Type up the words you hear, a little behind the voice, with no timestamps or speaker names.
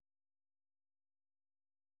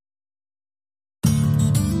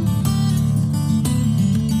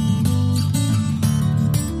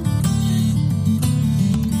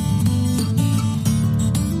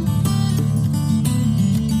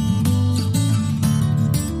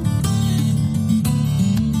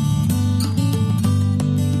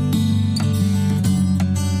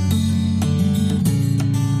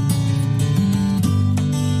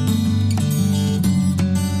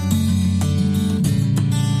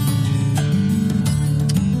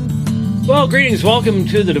Well, greetings. Welcome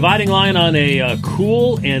to the Dividing Line on a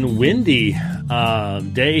cool and windy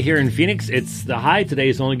day here in Phoenix. It's the high today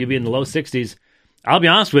is only going to be in the low 60s. I'll be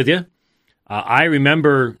honest with you. I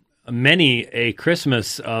remember many a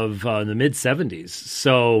Christmas of the mid 70s.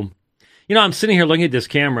 So, you know, I'm sitting here looking at this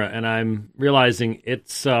camera and I'm realizing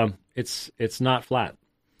it's not flat.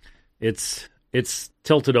 It's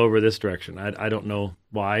tilted over this direction. I don't know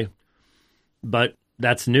why, but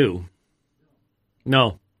that's new.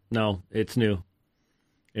 No, it's new.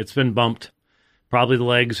 It's been bumped. Probably the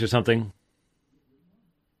legs or something.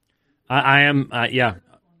 Yeah.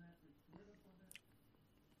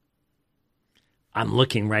 I'm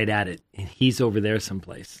looking right at it, and he's over there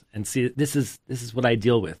someplace. And see, this is what I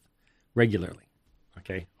deal with regularly.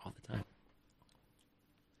 Okay, all the time.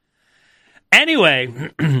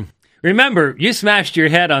 Anyway, remember, you smashed your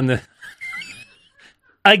head on the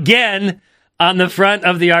again on the front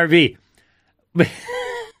of the RV.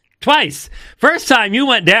 Twice. First time you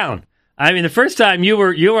went down. I mean, the first time you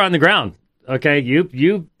were on the ground. Okay,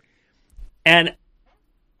 you and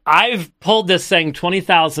I've pulled this thing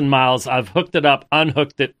 20,000 miles. I've hooked it up,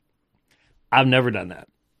 unhooked it. I've never done that.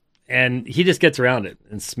 And he just gets around it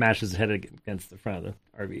and smashes his head against the front of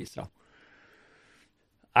the RV. So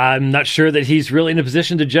I'm not sure that he's really in a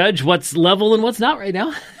position to judge what's level and what's not right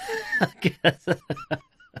now.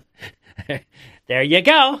 There you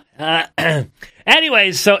go.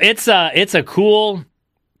 Anyways, so it's a cool,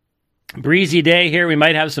 breezy day here. We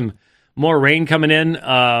might have some more rain coming in,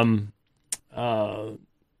 and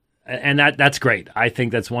that's great. I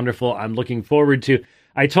think that's wonderful. I'm looking forward to.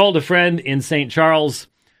 I told a friend in St. Charles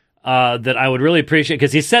that I would really appreciate,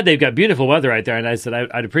 because he said they've got beautiful weather right there, and I said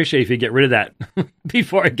I'd appreciate if you get rid of that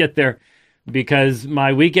before I get there, because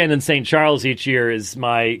my weekend in St. Charles each year is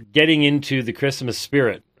my getting into the Christmas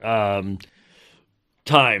spirit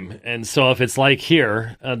time, and so if it's like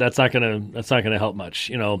here, that's not gonna help much.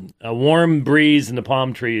 You know, a warm breeze in the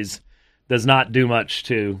palm trees does not do much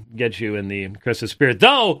to get you in the Christmas spirit.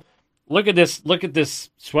 Though, look at this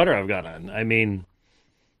sweater I've got on. I mean,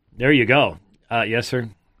 there you go. Yes, sir.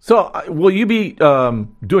 So, will you be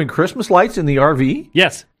doing Christmas lights in the RV?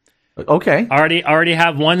 Yes. Okay. Already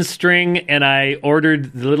have one string, and I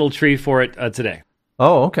ordered the little tree for it today.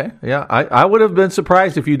 Oh, okay. Yeah, I would have been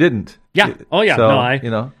surprised if you didn't. Yeah. Oh, yeah. So,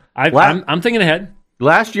 no, I'm thinking ahead.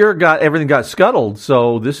 Last year, everything got scuttled,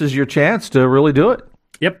 so this is your chance to really do it.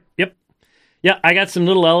 Yep. Yeah, I got some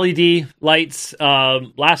little LED lights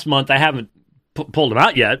last month. I haven't pulled them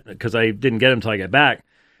out yet because I didn't get them until I got back.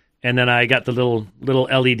 And then I got the little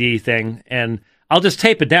LED thing, and I'll just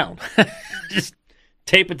tape it down. Just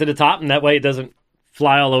tape it to the top, and that way it doesn't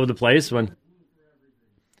fly all over the place when.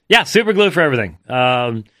 Yeah, super glue for everything.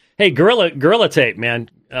 Hey, Gorilla Tape, man.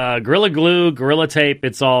 Gorilla Glue, Gorilla Tape,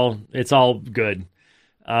 it's all good.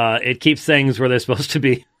 It keeps things where they're supposed to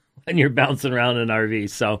be when you're bouncing around in an RV.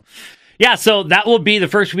 So, yeah, so that will be the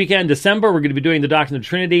first weekend in December. We're going to be doing the Doctrine of the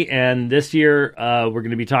Trinity, and this year we're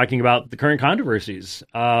going to be talking about the current controversies.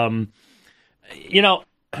 You know,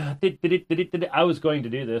 I was going to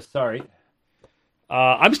do this, sorry.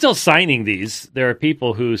 I'm still signing these. There are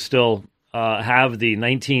people who still have the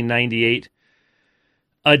 1998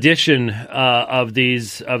 edition of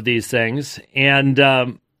these things, and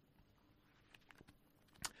I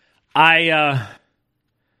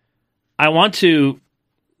want to,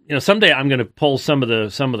 you know, someday I'm going to pull some of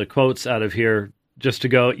the quotes out of here just to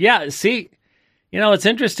go. Yeah, see, you know, it's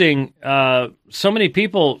interesting. So many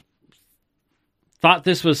people thought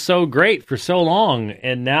this was so great for so long,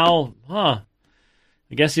 and now, I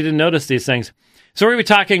guess you didn't notice these things. So we're going to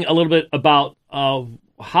be talking a little bit about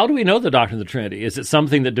how do we know the doctrine of the Trinity? Is it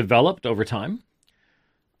something that developed over time?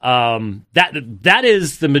 That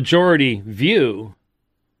is the majority view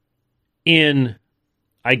in,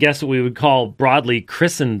 I guess, what we would call broadly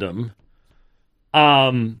Christendom.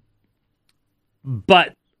 But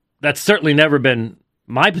that's certainly never been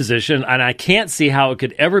my position, and I can't see how it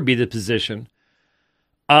could ever be the position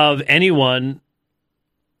of anyone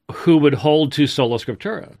who would hold to sola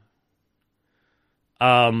scriptura.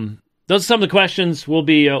 Those are some of the questions we'll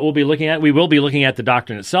be looking at. We will be looking at the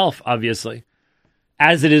doctrine itself, obviously,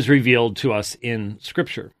 as it is revealed to us in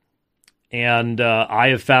Scripture. And I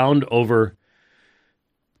have found over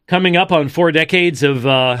coming up on 4 decades of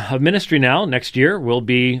ministry now. Next year will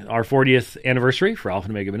be our 40th anniversary for Alpha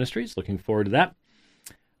and Omega Ministries. Looking forward to that.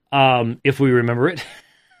 If we remember it.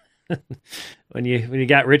 When you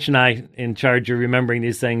got Rich and I in charge of remembering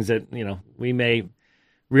these things, that, you know, we may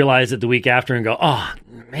realize it the week after and go, oh,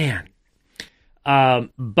 man.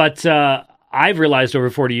 But I've realized over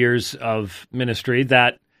 40 years of ministry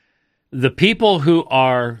that the people who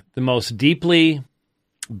are the most deeply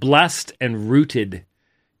Blessed and rooted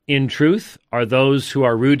in truth are those who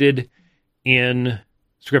are rooted in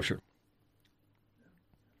Scripture.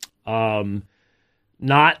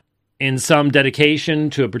 Not in some dedication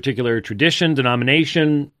to a particular tradition,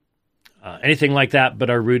 denomination, anything like that, but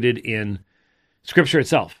are rooted in Scripture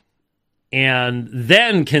itself. And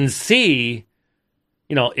then can see,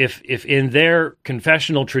 if in their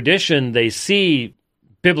confessional tradition they see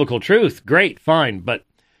biblical truth, great, fine, but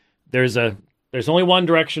there's only one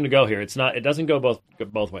direction to go here. It doesn't go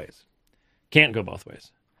both ways. Can't go both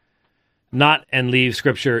ways. Not and leave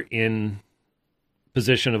Scripture in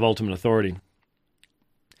position of ultimate authority.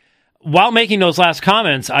 While making those last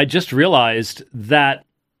comments, I just realized that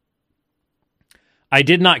I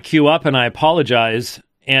did not queue up, and I apologize,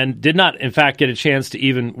 and did not, in fact, get a chance to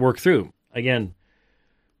even work through. Again,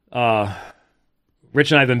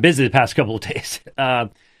 Rich and I have been busy the past couple of days.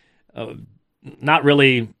 Not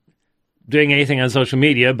really doing anything on social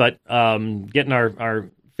media, but getting our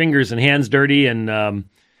fingers and hands dirty and,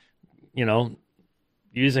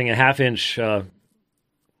 using a half-inch,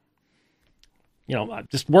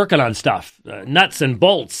 just working on stuff, nuts and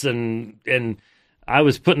bolts, and I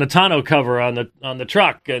was putting a tonneau cover on the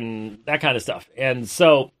truck and that kind of stuff. And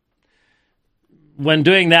so when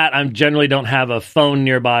doing that, I generally don't have a phone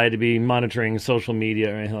nearby to be monitoring social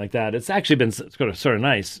media or anything like that. It's actually been sort of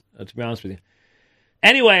nice, to be honest with you.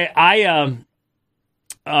 Anyway,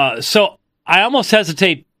 so I almost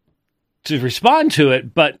hesitate to respond to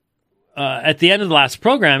it, but at the end of the last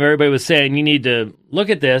program, everybody was saying you need to look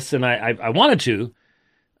at this, and I wanted to.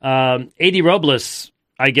 A.D. Robles,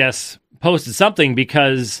 I guess, posted something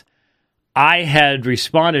because I had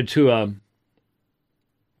responded to a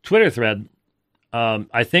Twitter thread,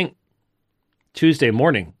 I think Tuesday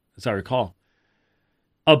morning, as I recall,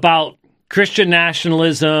 about Christian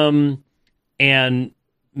nationalism and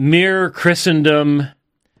mere Christendom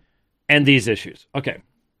and these issues. Okay.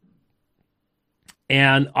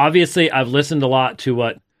 And obviously, I've listened a lot to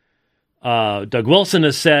what Doug Wilson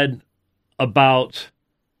has said about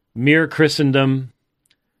mere Christendom,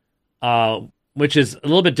 which is a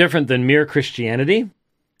little bit different than mere Christianity.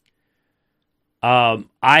 I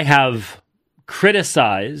have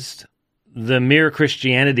criticized the mere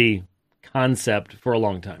Christianity concept for a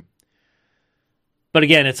long time. But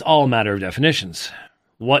again, it's all a matter of definitions.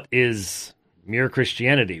 What is mere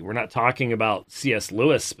Christianity? We're not talking about C.S.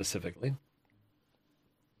 Lewis specifically,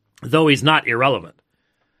 though he's not irrelevant.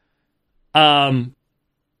 I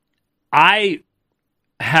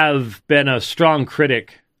have been a strong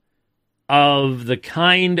critic of the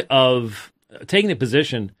kind of taking a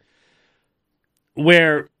position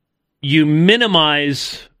where you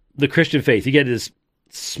minimize the Christian faith. You get it as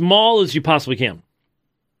small as you possibly can.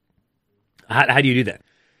 How do you do that?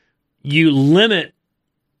 You limit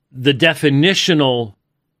the definitional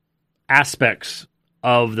aspects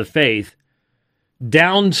of the faith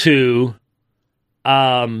down to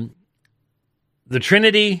the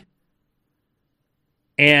Trinity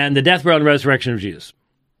and the death, burial, and resurrection of Jesus.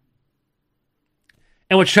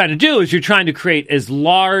 And what you're trying to do is you're trying to create as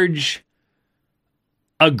large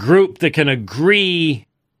a group that can agree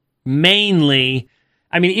mainly.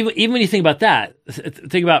 I mean, even when you think about that,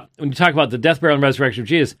 think about when you talk about the death, burial, and resurrection of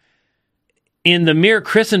Jesus, in the mere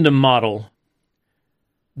Christendom model,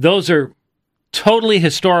 those are totally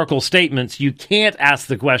historical statements. You can't ask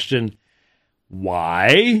the question,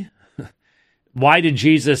 why? Why did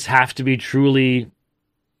Jesus have to be truly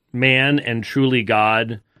man and truly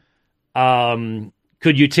God?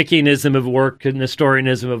 Could Eutychianism have worked? Could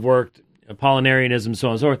Nestorianism have worked? Apollinarianism, so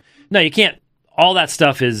on and so forth. No, you can't. All that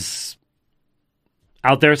stuff is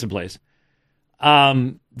out there someplace.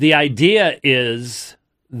 The idea is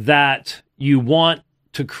that you want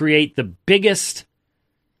to create the biggest,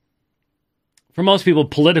 for most people,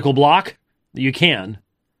 political bloc that you can.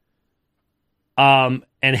 And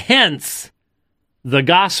hence, the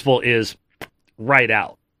gospel is right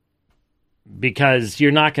out. Because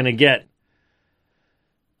you're not going to get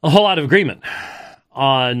a whole lot of agreement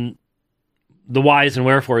on the whys and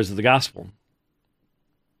wherefores of the gospel.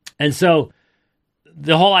 And so,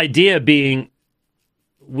 the whole idea being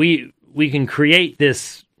we can create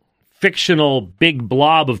this fictional big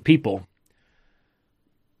blob of people,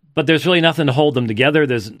 but there's really nothing to hold them together.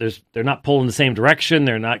 They're not pulling the same direction.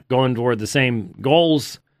 They're not going toward the same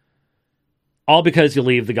goals, all because you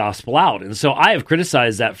leave the gospel out. And so I have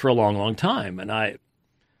criticized that for a long, long time. And I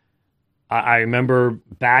remember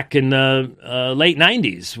back in the late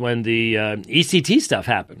 90s when the ECT stuff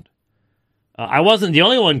happened. I wasn't the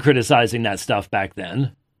only one criticizing that stuff back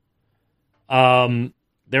then.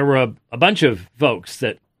 There were a bunch of folks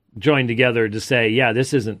that joined together to say, yeah,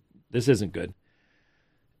 this isn't good.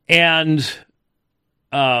 And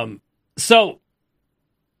so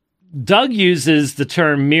Doug uses the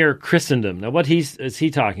term mere Christendom. Now, what is he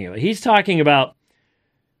talking about? He's talking about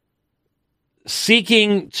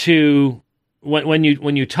seeking to, when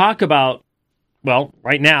you talk about, well,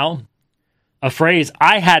 right now, a phrase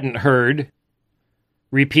I hadn't heard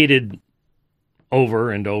repeated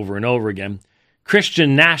over and over and over again,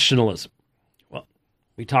 Christian nationalism. Well,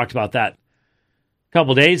 we talked about that a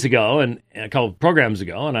couple days ago and a couple programs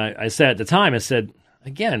ago, and I said at the time, I said,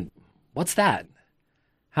 again, what's that?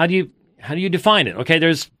 How do you define it? Okay,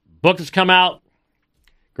 there's book that's come out.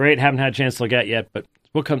 Great, haven't had a chance to look at it yet, but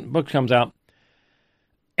book comes out.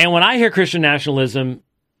 And when I hear Christian nationalism,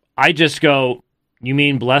 I just go, you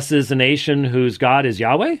mean blessed is the nation whose God is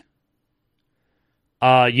Yahweh?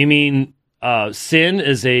 You mean sin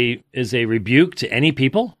is a rebuke to any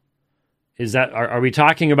people? Is that are we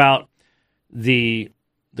talking about the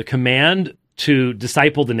command to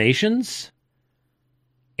disciple the nations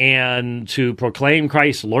and to proclaim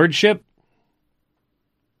Christ's lordship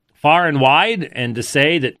far and wide, and to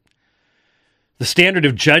say that the standard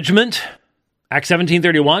of judgment, Acts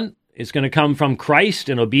 17:31, is going to come from Christ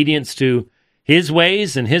in obedience to his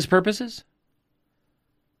ways and his purposes?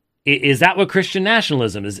 Is that what Christian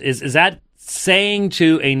nationalism is? Is that saying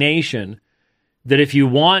to a nation that if you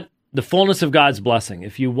want the fullness of God's blessing,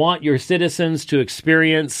 if you want your citizens to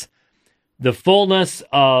experience the fullness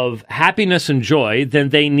of happiness and joy, then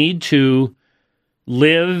they need to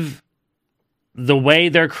live the way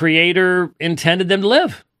their Creator intended them to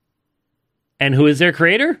live? And who is their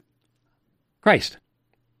Creator? Christ.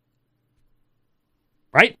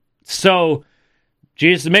 Right? So,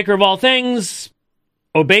 Jesus, the maker of all things,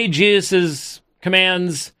 obey Jesus'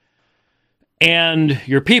 commands, and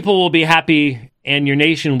your people will be happy, and your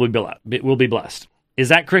nation will be blessed. Is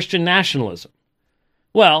that Christian nationalism?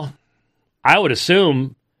 Well, I would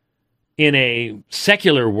assume in a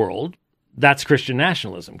secular world, that's Christian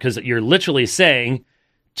nationalism, because you're literally saying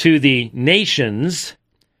to the nations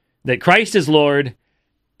that Christ is Lord,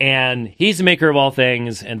 and he's the maker of all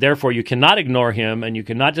things, and therefore you cannot ignore him, and you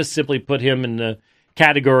cannot just simply put him in the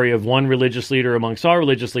category of one religious leader amongst all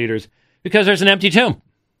religious leaders, because there's an empty tomb.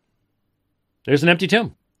 There's an empty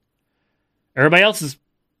tomb. Everybody else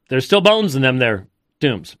there's still bones in them their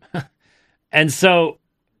tombs. And so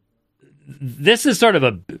this is sort of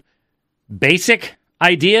a basic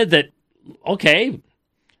idea that, okay,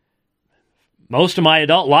 most of my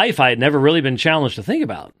adult life I had never really been challenged to think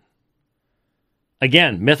about.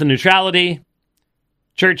 Again, myth of neutrality,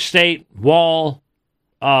 church state, wall,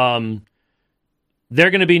 they're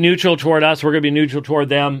going to be neutral toward us, we're going to be neutral toward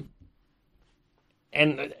them.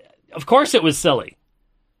 And of course it was silly.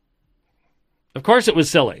 Of course it was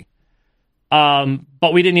silly.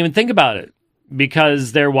 But we didn't even think about it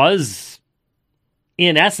because there was,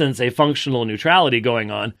 in essence, a functional neutrality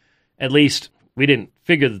going on. At least we didn't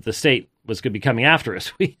figure that the state was going to be coming after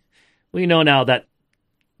us. We know now that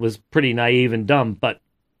was pretty naive and dumb, but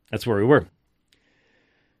that's where we were.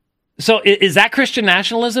 So is that Christian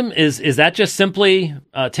nationalism? Is that just simply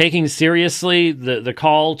taking seriously the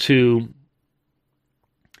call to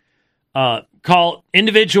call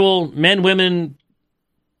individual men, women,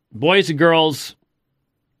 boys and girls,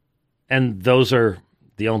 and those are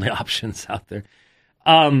the only options out there,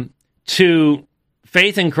 to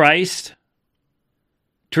faith in Christ,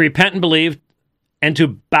 to repent and believe, and to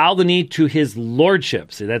bow the knee to his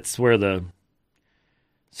lordship? See, that's where the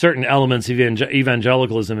certain elements of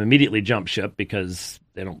evangelicalism immediately jump ship because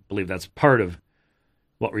they don't believe that's part of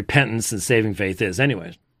what repentance and saving faith is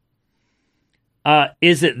anyways.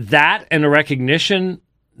 Is it that and a recognition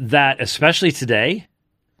that, especially today,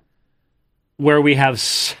 where we have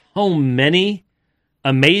so many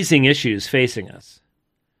amazing issues facing us,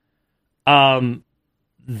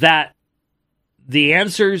 that the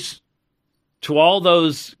answers to all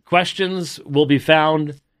those questions will be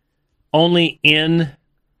found only in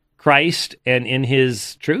Christ and in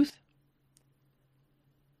his truth?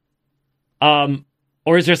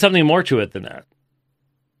 Or is there something more to it than that?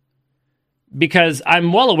 Because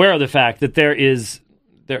I'm well aware of the fact that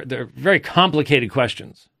they're very complicated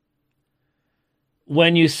questions.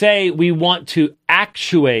 When you say we want to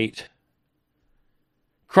actuate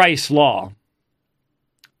Christ's law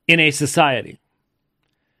in a society,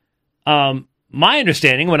 my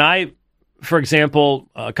understanding, when I, for example,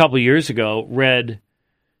 a couple of years ago, read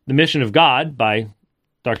The Mission of God by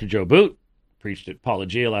Dr. Joe Boot, preached at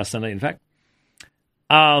Apologia last Sunday, in fact.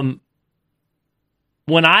 When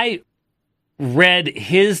I read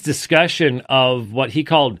his discussion of what he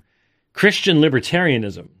called Christian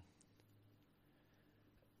libertarianism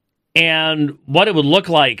and what it would look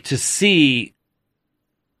like to see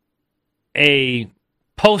a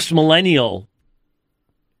post-millennial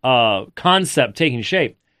concept taking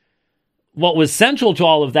shape. What was central to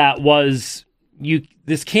all of that was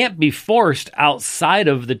this can't be forced outside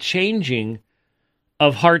of the changing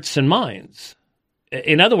of hearts and minds.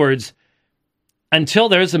 In other words, until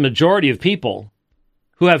there's a majority of people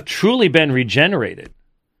who have truly been regenerated,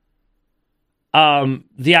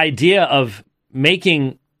 the idea of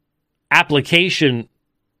making application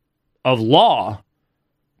of law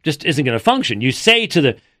just isn't going to function. You say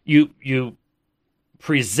to you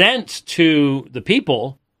present to the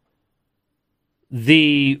people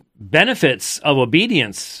the benefits of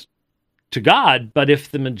obedience to God, but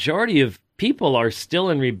if the majority of people are still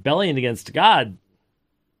in rebellion against God,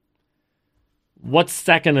 what's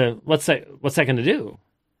that gonna do?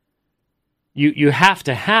 You have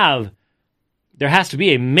to have, there has to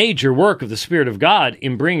be a major work of the Spirit of God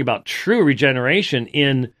in bringing about true regeneration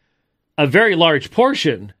in a very large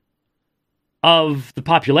portion of the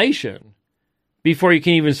population before you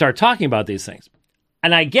can even start talking about these things.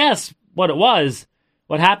 And I guess what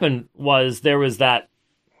happened was there was that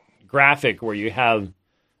graphic where you have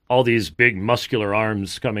all these big muscular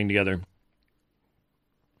arms coming together.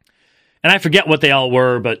 And I forget what they all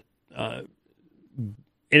were, but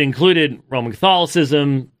it included Roman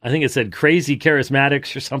Catholicism. I think it said crazy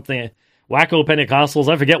charismatics or something, wacko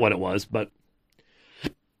Pentecostals. I forget what it was, but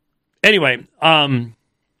anyway, and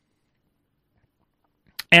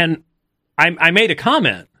I made a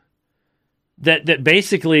comment that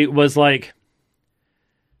basically was like,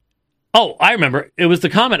 oh, I remember. It was the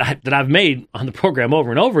comment that I've made on the program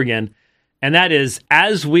over and over again, and that is,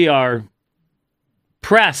 as we are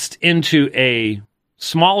pressed into a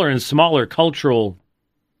smaller and smaller cultural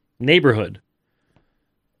neighborhood,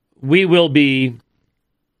 we will be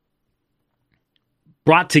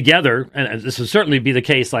brought together, and this will certainly be the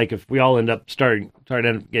case, like if we all end up started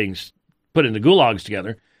getting put into gulags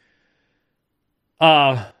together,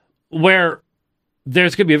 where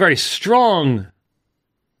there's going to be a very strong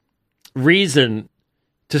reason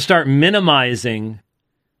to start minimizing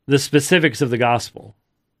the specifics of the gospel,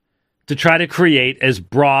 to try to create as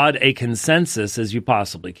broad a consensus as you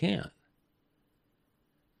possibly can.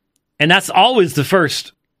 And that's always the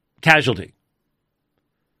first casualty.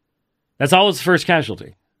 That's always the first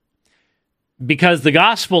casualty. Because the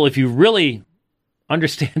gospel, if you really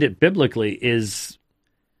understand it biblically, is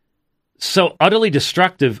so utterly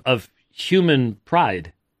destructive of human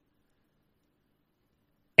pride.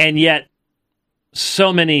 And yet,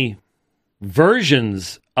 so many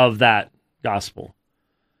versions of that gospel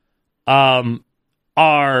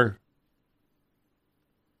are,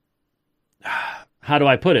 how do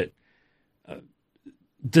I put it,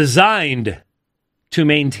 designed to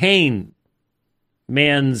maintain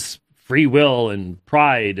man's free will and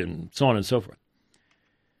pride and so on and so forth.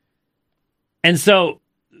 And so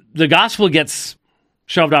the gospel gets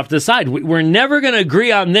shoved off to the side. We're never going to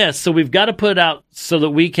agree on this, so we've got to put it out so that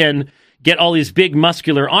we can get all these big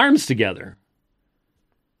muscular arms together.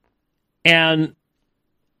 And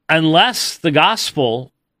unless the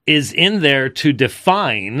gospel is in there to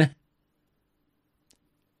define,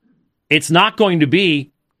 it's not going to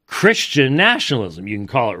be Christian nationalism. You can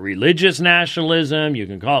call it religious nationalism, you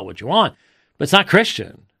can call it what you want, but it's not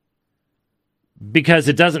Christian, because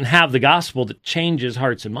it doesn't have the gospel that changes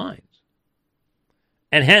hearts and minds.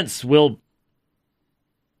 And hence will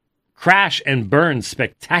crash and burn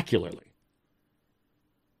spectacularly.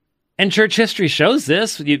 And church history shows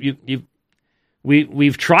this.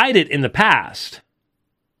 We've tried it in the past,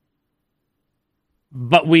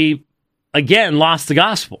 but we, again, lost the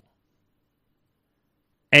gospel.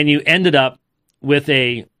 And you ended up with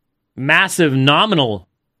a massive nominal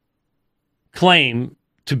claim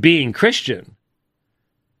to being Christian.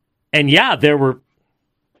 And yeah, there were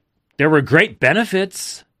great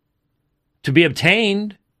benefits to be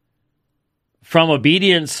obtained from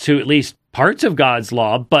obedience to at least parts of God's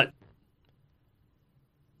law, but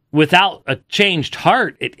without a changed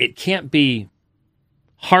heart, it can't be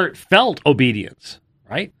heartfelt obedience,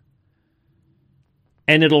 right?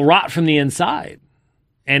 And it'll rot from the inside.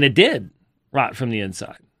 And it did rot from the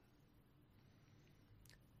inside.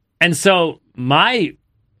 And so my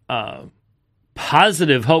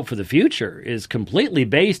positive hope for the future is completely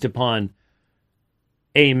based upon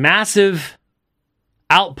a massive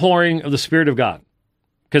outpouring of the Spirit of God.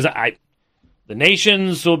 Because the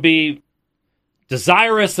nations will be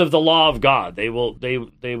desirous of the law of God. They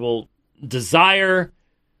will desire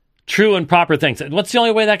true and proper things. What's the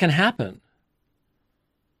only way that can happen?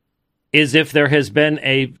 Is if there has been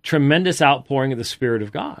a tremendous outpouring of the Spirit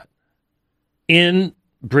of God in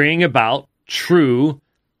bringing about true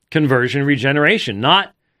conversion and regeneration.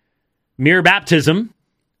 Not mere baptism,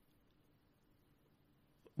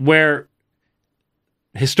 where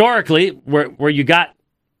historically, where you got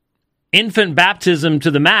infant baptism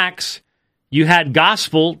to the max, you had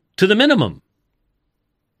gospel to the minimum.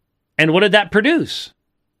 And what did that produce?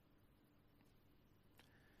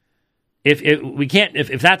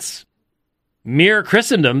 If that's mere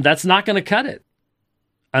Christendom, that's not going to cut it.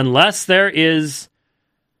 Unless there is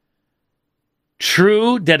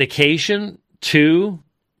true dedication to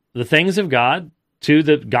the things of God, to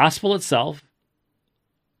the gospel itself,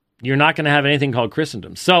 you're not going to have anything called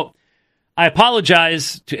Christendom. So I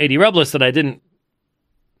apologize to A.D. Robles that I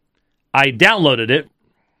downloaded it.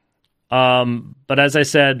 But as I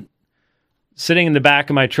said, sitting in the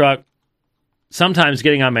back of my truck, sometimes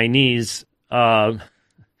getting on my knees,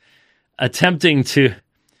 attempting to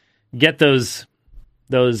get those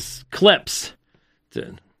clips to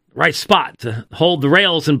the right spot to hold the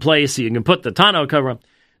rails in place so you can put the tonneau cover on.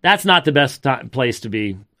 That's not the best place to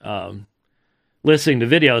be listening to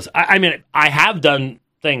videos. I mean, I have done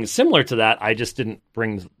things similar to that. I just didn't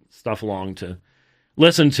bring stuff along to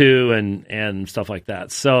listen to and stuff like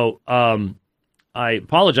that. So I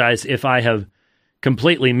apologize if I have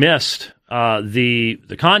completely missed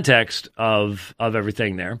the context of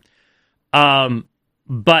everything there.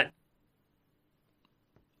 But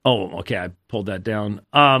okay, I pulled that down.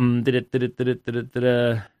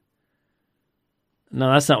 No,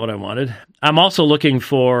 that's not what I wanted. I'm also looking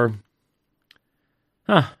for.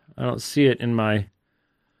 I don't see it in my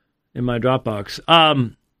Dropbox.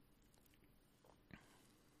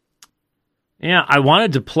 Yeah, I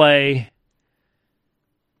wanted to play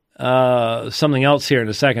something else here in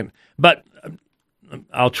a second, but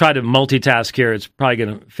I'll try to multitask here. It's probably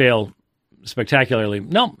going to fail spectacularly.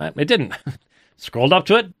 No, it didn't. Scrolled up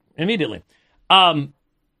to it immediately.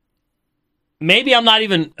 Maybe I'm not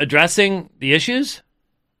even addressing the issues.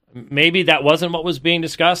 Maybe that wasn't what was being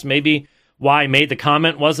discussed. Maybe why I made the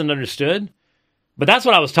comment wasn't understood. But that's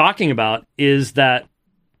what I was talking about, is that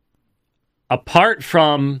apart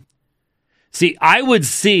from... See, I would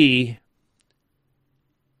see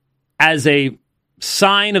as a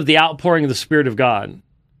sign of the outpouring of the Spirit of God.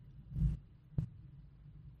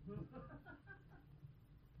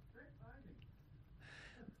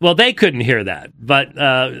 Well, they couldn't hear that, but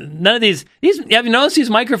none of these. Have you noticed these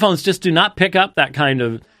microphones just do not pick up that kind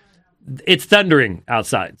of? It's thundering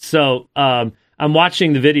outside, so I'm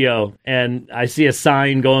watching the video and I see a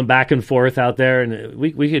sign going back and forth out there, and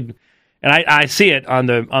we could, and I see it on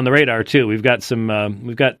the radar too. We've got some.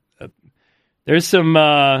 There's some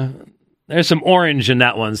orange in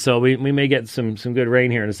that one, so we may get some good rain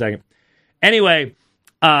here in a second. Anyway,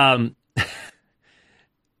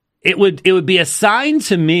 it would be a sign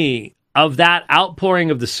to me of that outpouring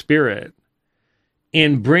of the Spirit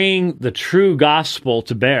in bringing the true gospel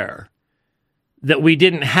to bear, that we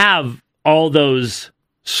didn't have all those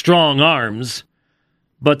strong arms,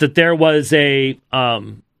 but that there was a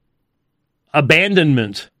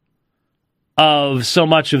abandonment of so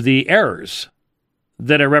much of the errors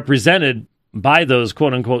that are represented by those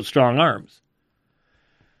quote-unquote strong arms.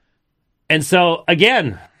 And so,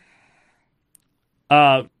 again,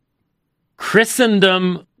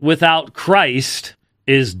 Christendom without Christ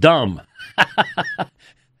is dumb.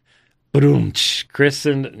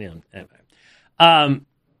 Christendom.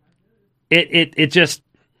 It just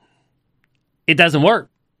doesn't work.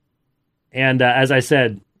 And as I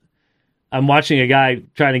said, I'm watching a guy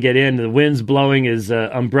trying to get in. The wind's blowing his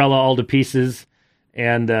umbrella all to pieces,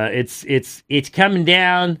 and it's coming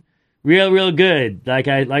down real good. Like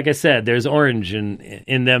I said, there's orange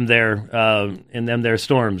in them there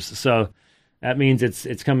storms. So that means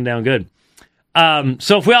it's coming down good.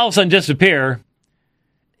 So if we all of a sudden disappear,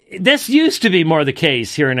 this used to be more the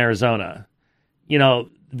case here in Arizona.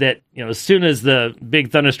 That as soon as the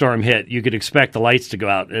big thunderstorm hit, you could expect the lights to go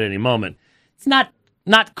out at any moment. It's not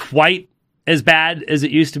quite as bad as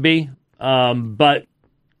it used to be, but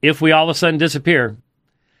if we all of a sudden disappear,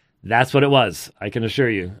 that's what it was. I can assure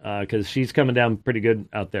you, because she's coming down pretty good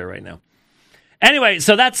out there right now. Anyway,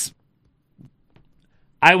 so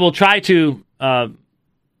I will try to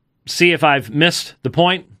see if I've missed the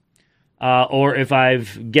point, or if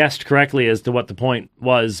I've guessed correctly as to what the point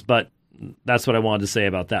was, but that's what I wanted to say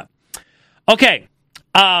about that. Okay.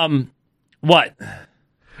 What?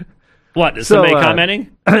 Is somebody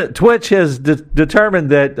commenting? Twitch has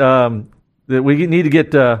determined that that we need to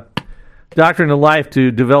get Doctrine of Life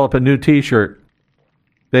to develop a new T-shirt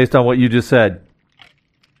based on what you just said.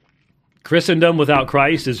 Christendom without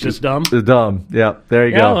Christ is just dumb? It's dumb. Yeah, there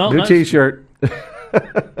you go. Well, new T-shirt.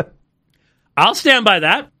 I'll stand by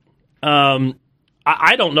that.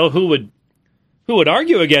 I don't know who who would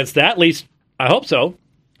argue against that. At least I hope so.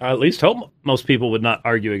 I at least hope most people would not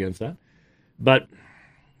argue against that. But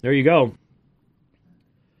there you go.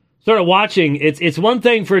 Sort of watching. It's one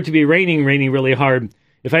thing for it to be raining really hard.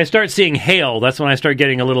 If I start seeing hail, that's when I start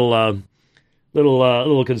getting a little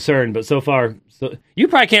concerned. But so far, you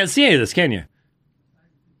probably can't see any of this, can you?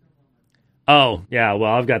 Oh yeah.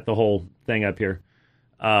 Well, I've got the whole thing up here,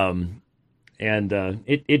 and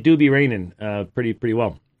it do be raining pretty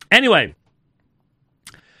well. Anyway,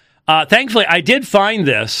 thankfully I did find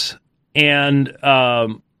this, and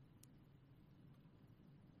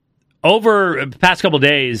over the past couple of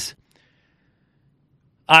days,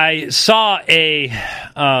 I saw a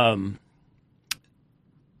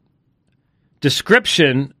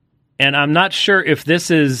description, and I'm not sure if this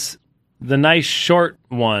is the nice short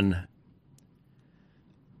one.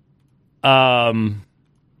 Wow.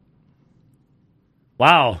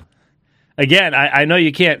 Again, I know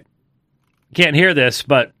you can't hear this,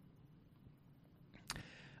 but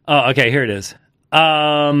oh, okay, here it is.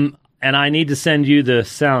 And I need to send you the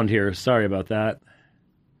sound here. Sorry about that.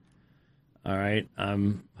 All right,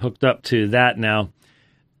 I'm hooked up to that now.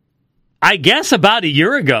 I guess about a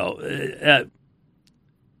year ago,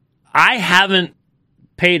 I haven't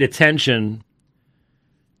paid attention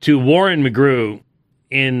to Warren McGrew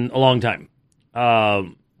in a long time.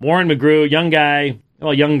 Warren McGrew,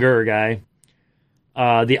 younger guy,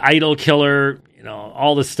 the idol killer,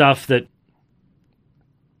 all the stuff that,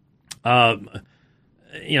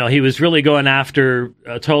 he was really going after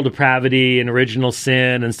total depravity and original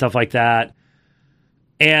sin and stuff like that.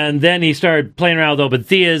 And then he started playing around with open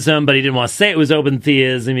theism, but he didn't want to say it was open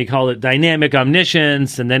theism. He called it dynamic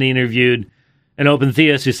omniscience. And then he interviewed an open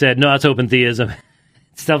theist who said, no, it's open theism,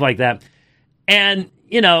 stuff like that. And,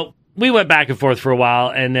 we went back and forth for a while.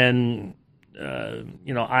 And then,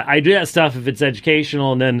 I do that stuff if it's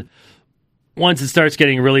educational. And then once it starts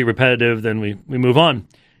getting really repetitive, then we move on.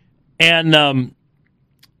 And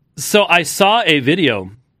so I saw a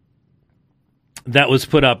video that was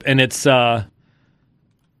put up, and it's 1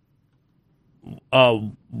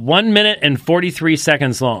 minute and 43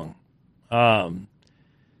 seconds long.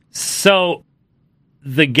 So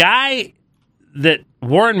the guy that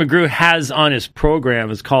Warren McGrew has on his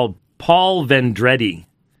program is called Paul Vendretti.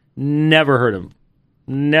 Never heard him.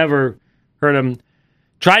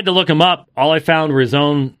 Tried to look him up. All I found were his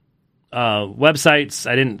own websites.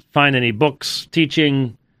 I didn't find any books,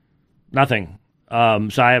 teaching, nothing. So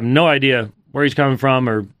I have no idea where he's coming from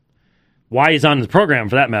or why he's on the program,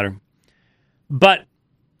 for that matter. But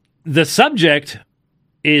the subject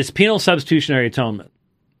is penal substitutionary atonement.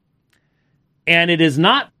 And it is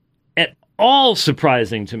not at all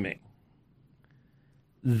surprising to me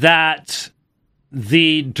that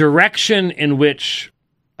the direction in which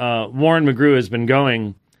Warren McGrew has been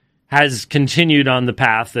going has continued on the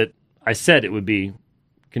path that I said it would be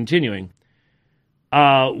continuing,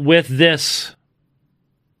 with this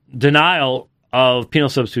denial of penal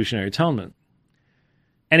substitutionary atonement.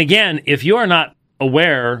 And again, if you are not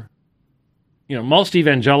aware, most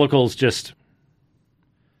evangelicals just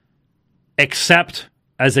accept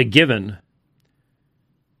as a given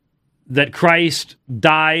that Christ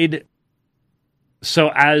died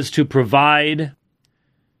so as to provide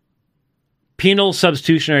penal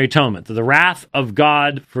substitutionary atonement. The wrath of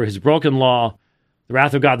God for his broken law, the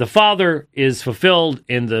wrath of God the Father is fulfilled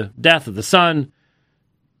in the death of the Son,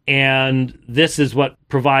 and this is what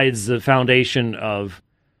provides the foundation of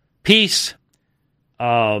peace,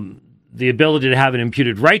 the ability to have an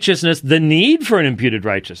imputed righteousness, the need for an imputed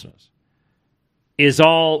righteousness is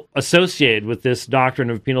all associated with this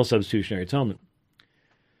doctrine of penal substitutionary atonement.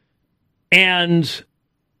 And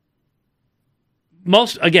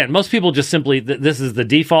most people just simply, this is the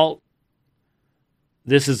default.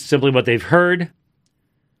 This is simply what they've heard.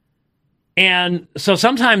 And so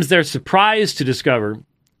sometimes they're surprised to discover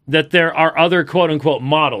that there are other quote-unquote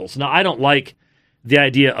models. Now, I don't like the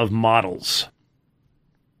idea of models.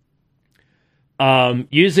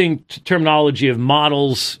 Using terminology of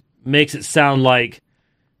models makes it sound like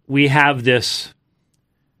we have this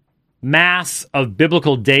mass of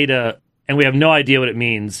biblical data and we have no idea what it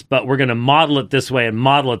means, but we're going to model it this way and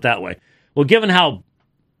model it that way. Well, given how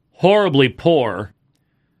horribly poor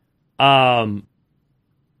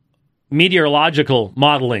meteorological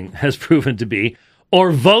modeling has proven to be,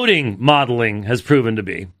 or voting modeling has proven to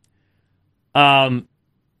be, I'm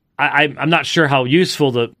not sure how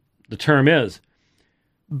useful the term is.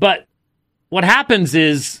 But what happens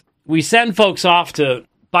is we send folks off to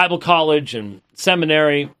Bible college and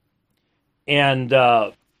seminary, and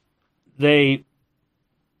they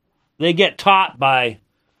get taught by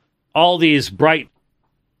all these bright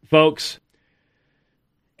folks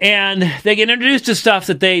And they get introduced to stuff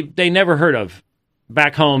that they never heard of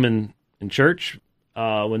back home in church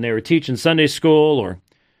when they were teaching Sunday school or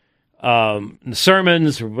in the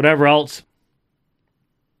sermons or whatever else.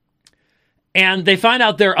 And they find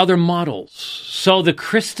out there are other models. So the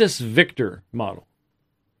Christus Victor model.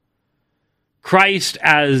 Christ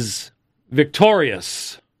as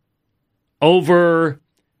victorious over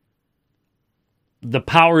the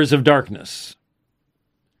powers of darkness.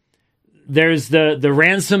 There's the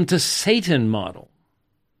ransom to Satan model,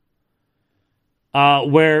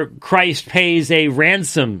 where Christ pays a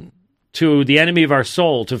ransom to the enemy of our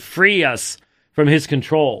soul to free us from his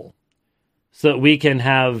control so that we can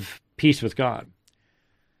have peace with God.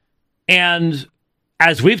 And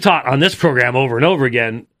as we've taught on this program over and over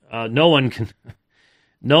again, I was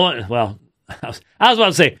about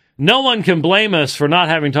to say, no one can blame us for not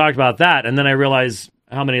having talked about that. And then I realized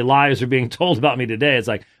how many lies are being told about me today. It's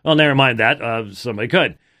like, well, never mind that. Somebody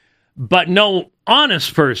could. But no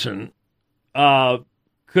honest person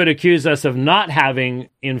could accuse us of not having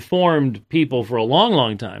informed people for a long,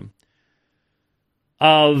 long time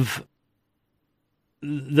of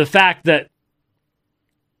the fact that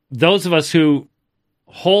those of us who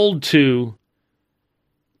hold to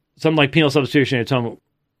something like penal substitution and atonement,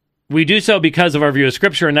 we do so because of our view of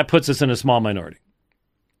Scripture, and that puts us in a small minority.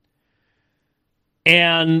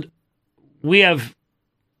 And we have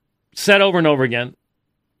said over and over again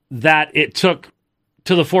that it took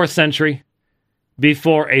to the 4th century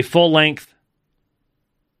before a full-length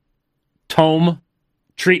tome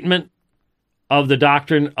treatment of the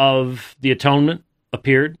doctrine of the atonement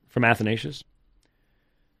appeared from Athanasius.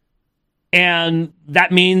 And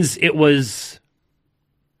that means it was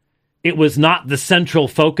not the central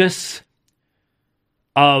focus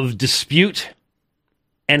of dispute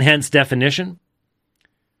and hence definition.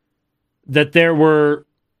 That there were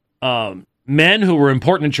men who were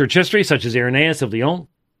important in church history, such as Irenaeus of Lyon,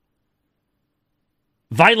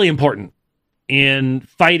 vitally important in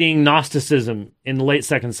fighting Gnosticism in the late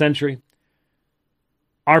 2nd century.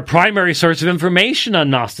 Our primary source of information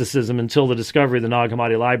on Gnosticism until the discovery of the Nag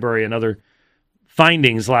Hammadi Library and other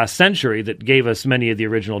findings last century that gave us many of the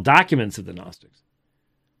original documents of the Gnostics.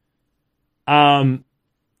 And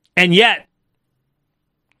yet,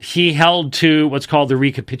 he held to what's called the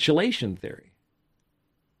recapitulation theory.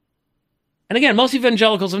 And again, most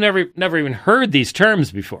evangelicals have never even heard these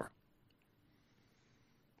terms before.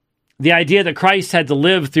 The idea that Christ had to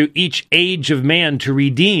live through each age of man to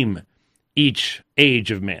redeem each age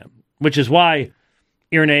of man, which is why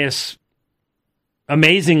Irenaeus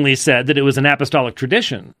amazingly said that it was an apostolic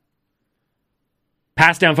tradition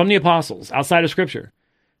passed down from the apostles outside of Scripture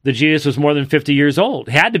that Jesus was more than 50 years old.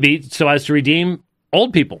 It had to be so as to redeem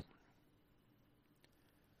old people.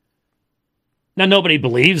 Now, nobody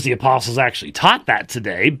believes the apostles actually taught that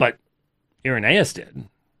today, but Irenaeus did.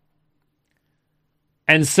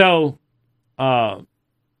 And so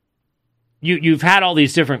you've had all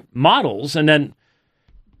these different models, and then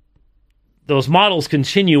those models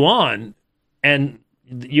continue on, and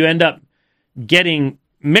you end up getting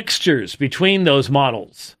mixtures between those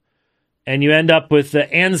models. And you end up with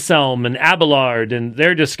Anselm and Abelard and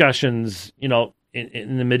their discussions,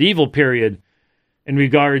 in the medieval period in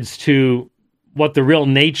regards to what the real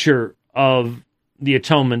nature of the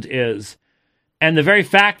atonement is. And the very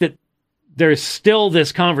fact that there's still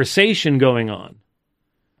this conversation going on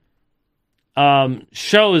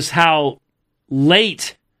shows how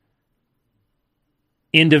late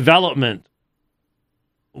in development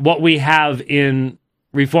what we have in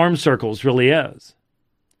Reformed circles really is.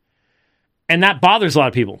 And that bothers a lot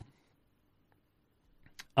of people.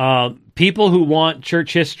 People who want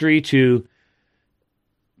church history to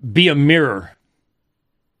be a mirror.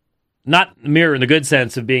 Not a mirror in the good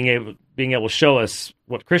sense of being able to show us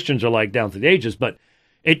what Christians are like down through the ages, but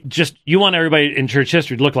you want everybody in church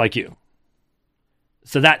history to look like you.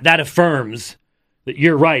 So that affirms that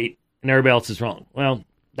you're right and everybody else is wrong. Well,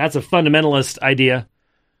 that's a fundamentalist idea,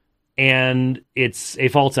 and it's a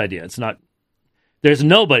false idea. It's not. There's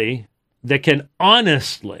nobody that can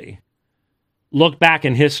honestly look back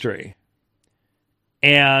in history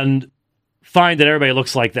and find that everybody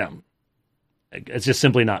looks like them. It's just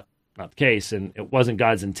simply not the case, and it wasn't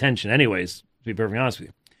God's intention anyways, to be perfectly honest with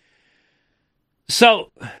you.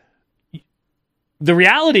 So, the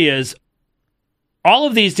reality is, all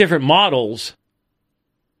of these different models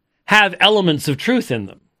have elements of truth in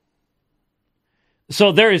them.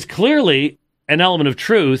 So there is clearly an element of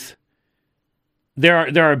truth. There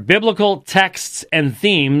are biblical texts and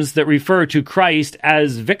themes that refer to Christ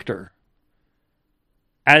as victor,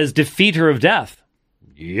 as defeater of death.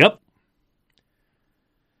 Yep.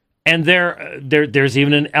 And there's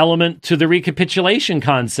even an element to the recapitulation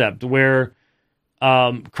concept where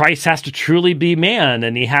Christ has to truly be man,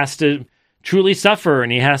 and he has to truly suffer,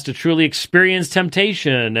 and he has to truly experience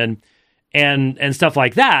temptation and stuff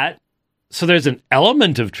like that. So there's an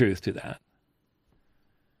element of truth to that.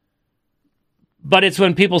 But it's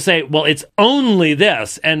when people say, well, it's only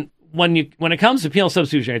this. And when it comes to penal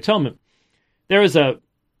substitutionary atonement, there was a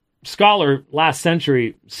scholar last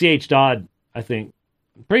century, C.H. Dodd, I think.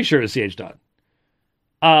 I'm pretty sure it was C.H. Dodd.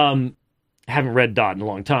 I haven't read Dodd in a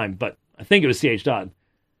long time, but I think it was C.H. Dodd,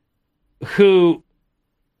 who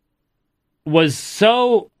was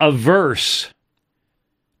so averse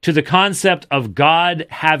to the concept of God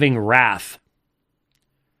having wrath,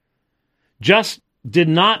 just did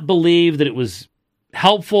not believe that it was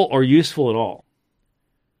helpful or useful at all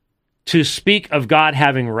to speak of God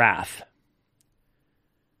having wrath.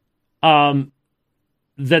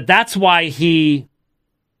 That's why he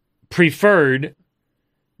preferred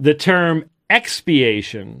the term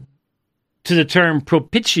expiation to the term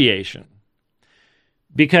propitiation,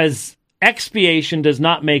 because expiation does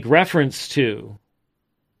not make reference to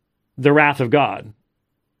the wrath of God.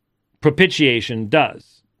 Propitiation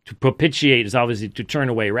does. To propitiate is obviously to turn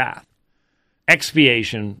away wrath.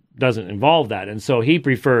 Expiation doesn't involve that. And so he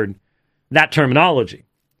preferred that terminology.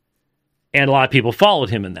 And a lot of people followed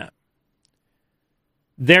him in that.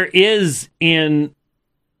 There is in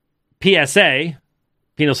PSA,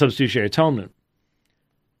 penal substitutionary atonement,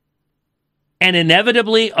 an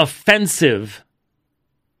inevitably offensive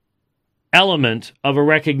element of a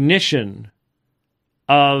recognition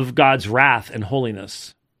of God's wrath and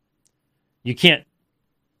holiness. You can't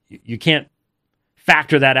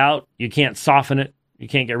factor that out. You can't soften it. You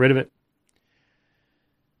can't get rid of it.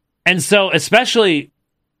 And so, especially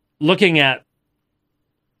looking at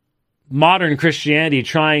modern Christianity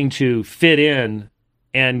trying to fit in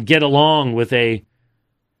and get along with a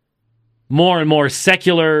more and more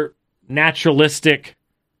secular, naturalistic,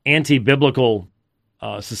 anti-biblical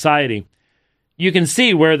society, you can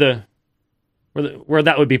see where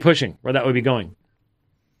that would be pushing, where that would be going.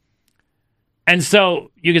 And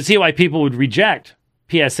so you can see why people would reject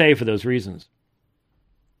PSA for those reasons.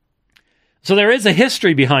 So there is a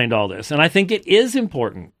history behind all this, and I think it is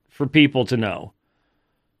important for people to know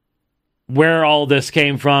where all this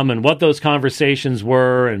came from and what those conversations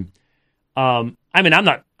were. And I'm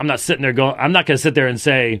not sitting there going, I'm not going to sit there and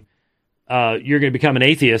say you're going to become an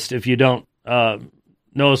atheist if you don't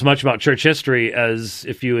know as much about church history as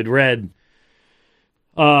if you had read,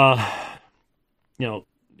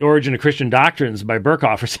 Origin of Christian Doctrines by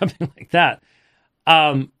Berkhoff or something like that.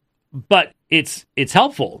 But it's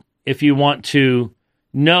helpful if you want to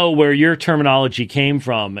know where your terminology came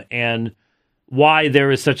from and why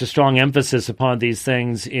there is such a strong emphasis upon these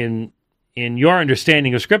things in your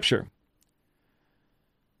understanding of Scripture.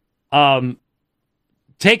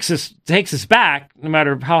 Takes us back, no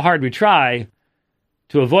matter how hard we try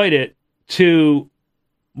to avoid it, to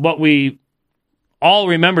what we all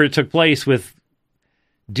remember took place with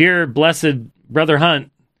dear blessed Brother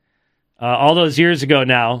Hunt all those years ago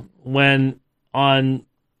now, when on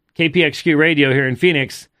KPXQ radio here in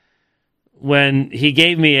Phoenix, when he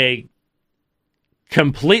gave me a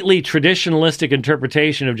completely traditionalistic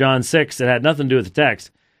interpretation of John 6 that had nothing to do with the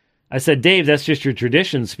text. I said, Dave, that's just your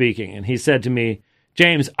tradition speaking. And he said to me,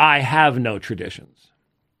 James, I have no traditions.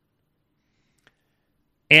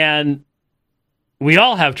 And we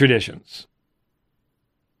all have traditions.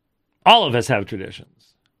 All of us have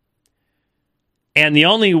traditions. And the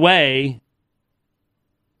only way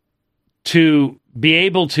to be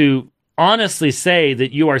able to honestly say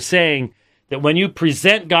that you are saying that when you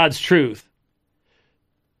present God's truth,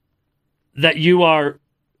 that you are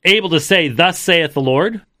able to say, thus saith the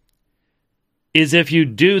Lord, is if you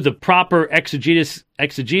do the proper exegesis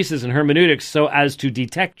and hermeneutics so as to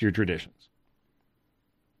detect your traditions.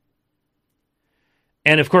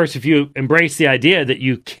 And of course, if you embrace the idea that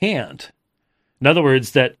you can't, in other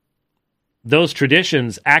words, that those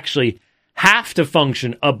traditions actually have to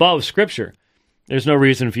function above Scripture, there's no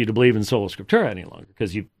reason for you to believe in sola scriptura any longer,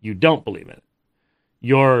 because you don't believe in it.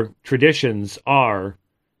 Your traditions are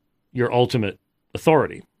your ultimate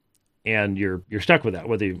authority, and you're stuck with that,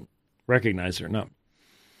 whether you recognize it or not.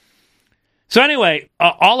 So anyway,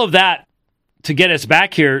 all of that to get us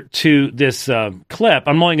back here to this clip.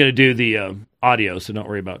 I'm only going to do the audio, so don't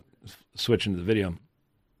worry about switching to the video.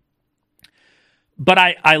 But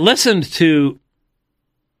I listened to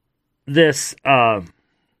this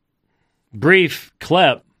brief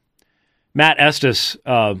clip. Matt Estes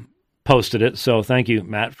posted it, so thank you,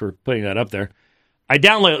 Matt, for putting that up there. I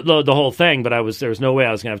downloaded the whole thing, but there was no way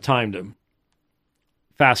I was going to have time to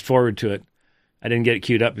fast forward to it. I didn't get it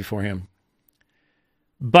queued up beforehand.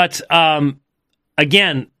 But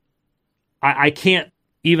again, I can't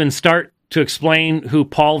even start to explain who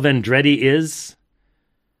Paul Vendretti is.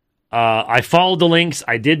 I followed the links.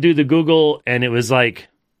 I did do the Google, and it was like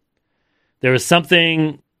there was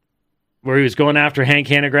something where he was going after Hank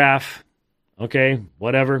Hanegraaff. Okay,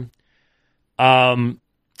 whatever.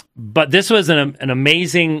 But this was an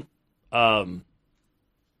amazing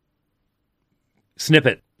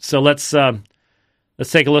snippet. So let's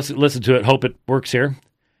take a listen to it. Hope it works here.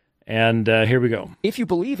 And here we go. If you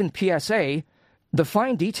believe in PSA, the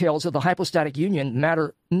fine details of the hypostatic union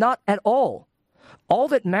matter not at all. All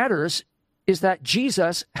that matters is that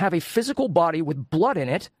Jesus have a physical body with blood in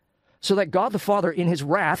it so that God the Father in his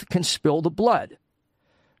wrath can spill the blood.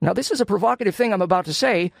 Now, this is a provocative thing I'm about to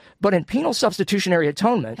say, but in penal substitutionary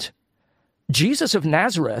atonement, Jesus of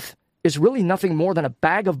Nazareth is really nothing more than a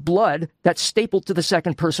bag of blood that's stapled to the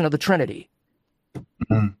second person of the Trinity.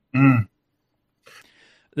 Mm-hmm.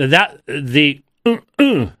 That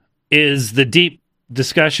is the deep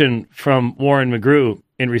discussion from Warren McGrew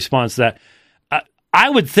in response to that. I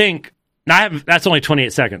would think that's only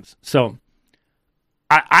 28 seconds, so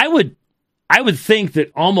I would think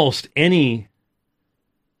that almost any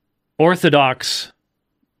Orthodox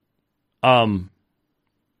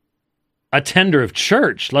attender of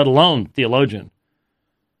church, let alone theologian,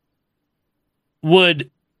 would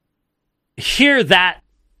hear that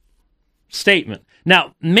statement.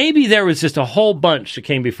 Now, maybe there was just a whole bunch that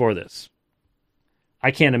came before this.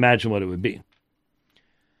 I can't imagine what it would be.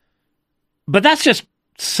 But that's just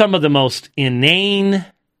some of the most inane,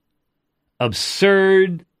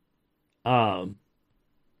 absurd,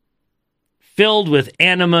 filled with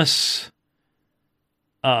animus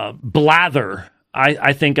blather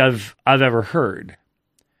I think I've ever heard.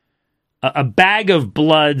 A bag of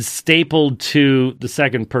blood stapled to the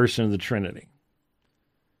second person of the Trinity.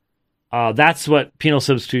 That's what penal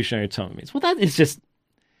substitutionary atonement means. Well, that is just...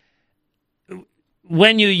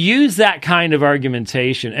 When you use that kind of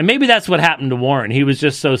argumentation, and maybe that's what happened to Warren. He was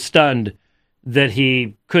just so stunned that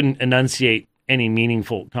he couldn't enunciate any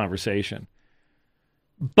meaningful conversation.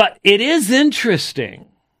 But it is interesting.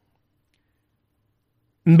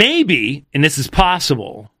 Maybe, and this is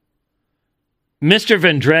possible, Mr.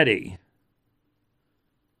 Venedretti,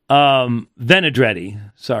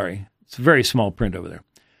 sorry, it's a very small print over there.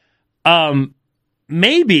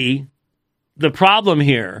 Maybe the problem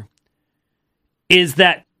here is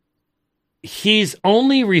that he's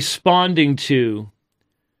only responding to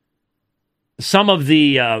some of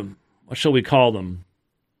the, what shall we call them?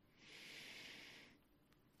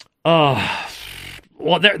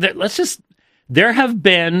 Well, there have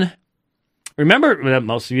been, remember,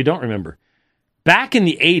 most of you don't remember, back in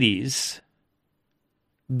the 80s,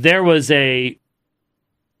 there was a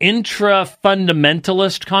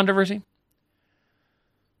intra-fundamentalist controversy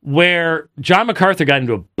where John MacArthur got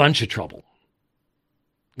into a bunch of trouble.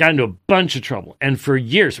 And for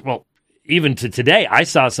years, well, even to today, I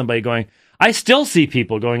saw somebody I still see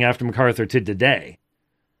people going after MacArthur to today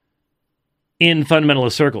in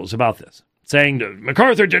fundamentalist circles about this, saying that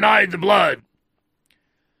MacArthur denied the blood.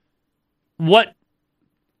 What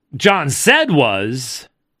John said was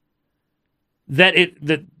that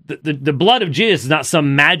the blood of Jesus is not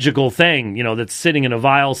some magical thing, that's sitting in a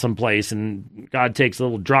vial someplace and God takes a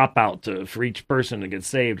little drop out for each person to get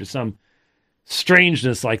saved or some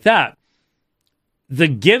strangeness like that.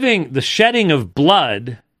 The shedding of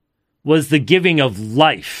blood was the giving of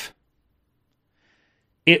life.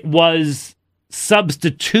 It was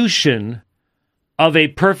substitution of a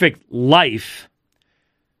perfect life,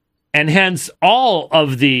 and hence all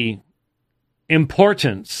of the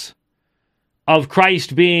importance of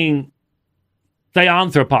Christ being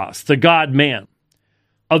theanthropos, the God-man,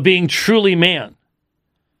 of being truly man,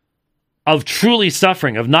 of truly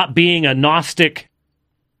suffering, of not being a Gnostic,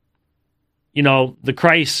 the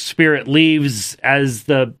Christ spirit leaves as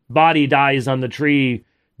the body dies on the tree,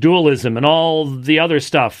 dualism, and all the other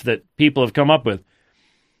stuff that people have come up with.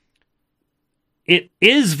 It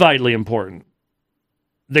is vitally important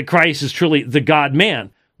that Christ is truly the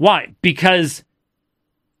God-man. Why? Because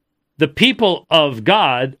the people of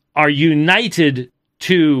God are united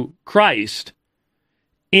to Christ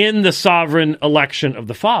in the sovereign election of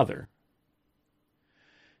the Father,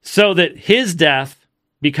 so that his death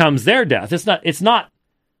becomes their death. It's not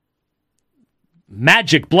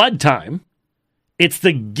magic blood time. It's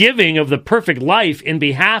the giving of the perfect life in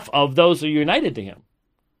behalf of those who are united to him.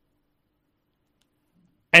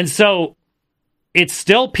 And so it's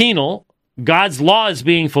still penal. God's law is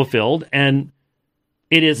being fulfilled, and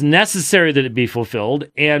It is necessary that it be fulfilled.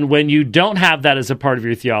 And when you don't have that as a part of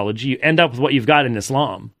your theology, you end up with what you've got in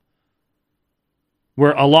Islam,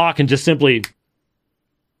 where Allah can just simply,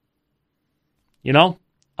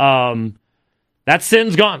 that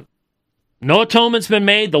sin's gone. No atonement's been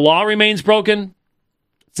made. The law remains broken.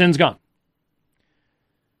 Sin's gone.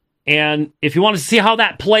 And if you want to see how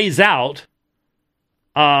that plays out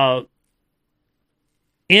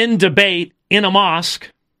in debate in a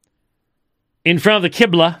mosque, in front of the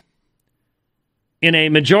Qibla, in a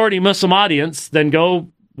majority Muslim audience, then go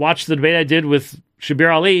watch the debate I did with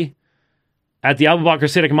Shabir Ali at the Abu Bakr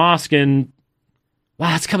Siddiq Mosque in,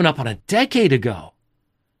 wow, it's coming up on a decade ago.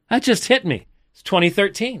 That just hit me. It's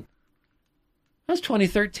 2013. That was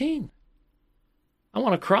 2013. I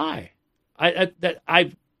want to cry.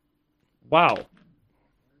 Wow.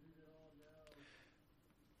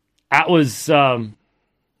 That was an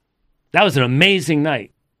amazing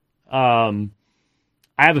night. I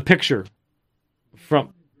have a picture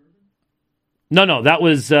from... No, that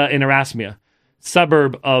was in Erasmia,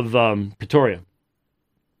 suburb of Pretoria.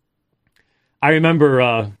 I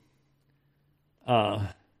remember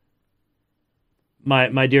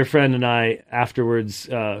my dear friend and I afterwards,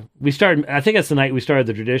 we started, I think that's the night we started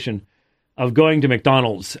the tradition of going to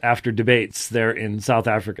McDonald's after debates there in South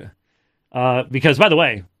Africa. Because, by the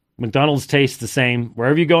way, McDonald's tastes the same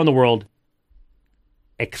wherever you go in the world,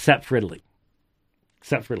 except for Italy.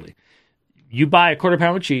 Except for Italy. You buy a quarter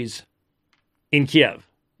pound of cheese in Kiev.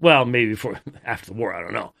 Well, maybe after the war, I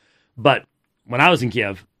don't know. But when I was in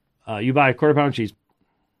Kiev, you buy a quarter pound of cheese,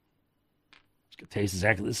 it tastes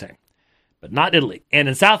exactly the same. But not Italy. And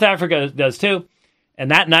in South Africa, it does too.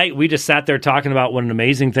 And that night, we just sat there talking about what an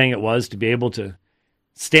amazing thing it was to be able to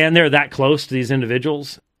stand there that close to these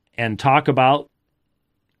individuals and talk about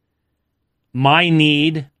my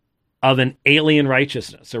need of an alien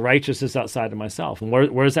righteousness, a righteousness outside of myself. And where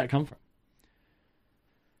does that come from?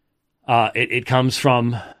 It comes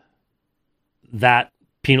from that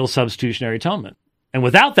penal substitutionary atonement. And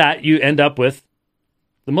without that, you end up with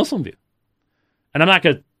the Muslim view. And I'm not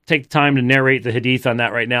going to take the time to narrate the hadith on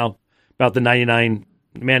that right now about the man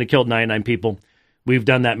who killed 99 people. We've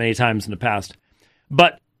done that many times in the past.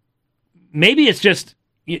 But maybe it's just,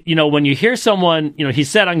 when you hear someone, he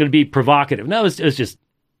said, I'm going to be provocative. No, that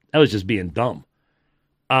was just being dumb.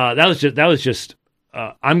 That was just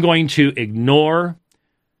I'm going to ignore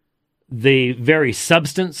the very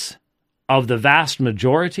substance of the vast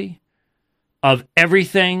majority of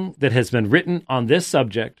everything that has been written on this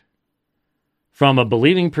subject from a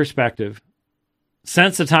believing perspective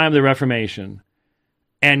since the time of the Reformation,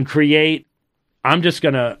 and create, I'm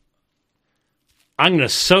going to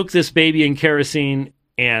soak this baby in kerosene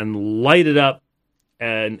and light it up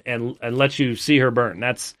and let you see her burn.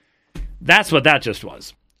 That's what that just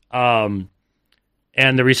was. And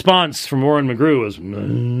the response from Warren McGrew was,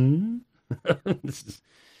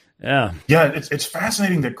 yeah. Yeah, it's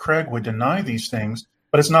fascinating that Craig would deny these things,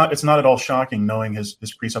 but it's not at all shocking knowing his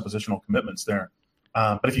presuppositional commitments there.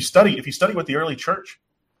 But if you study what the early church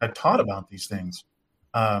had taught about these things,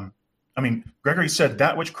 Gregory said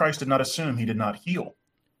that which Christ did not assume, he did not heal.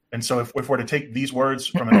 And so if we're to take these words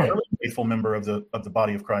from an early faithful member of the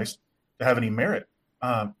body of Christ to have any merit,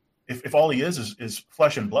 if all he is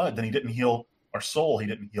flesh and blood, then he didn't heal our soul, he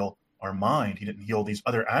didn't heal our mind, he didn't heal these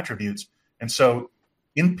other attributes. And so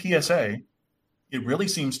in PSA, it really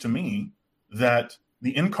seems to me that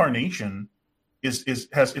the incarnation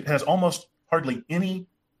has almost hardly any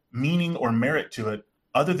meaning or merit to it,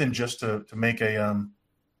 other than just to make a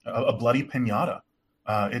bloody piñata.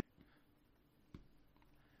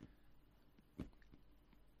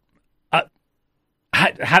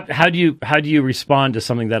 How do you respond to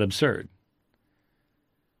something that absurd?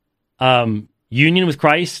 Union with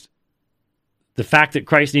Christ, the fact that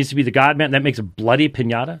Christ needs to be the God-man, that makes a bloody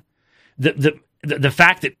piñata. The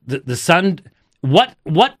fact that the Son, what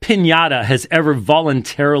piñata has ever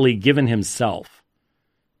voluntarily given himself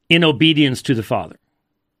in obedience to the Father?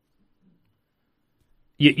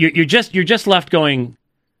 You're just left going,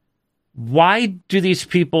 why do these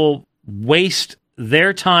people waste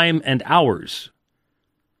their time and hours?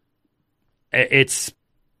 It's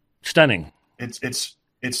stunning.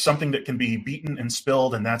 It's something that can be beaten and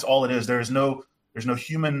spilled, and that's all it is. There's no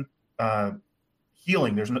human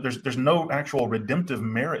healing. There's no actual redemptive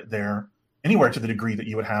merit there anywhere to the degree that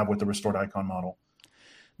you would have with the restored icon model.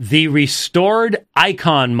 The restored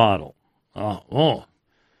icon model.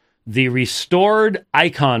 The restored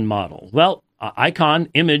icon model. Well, icon,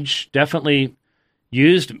 image, definitely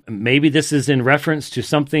used. Maybe this is in reference to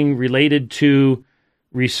something related to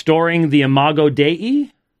restoring the Imago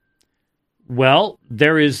Dei. Well,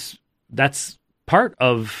 that's part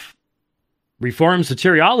of Reformed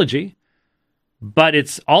soteriology, but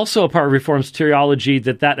it's also a part of Reformed soteriology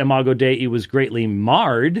that Imago Dei was greatly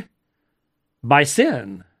marred by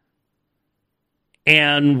sin.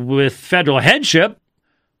 And with federal headship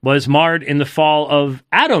was marred in the fall of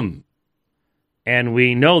Adam. And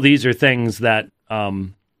we know these are things that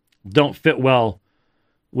don't fit well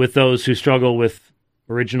with those who struggle with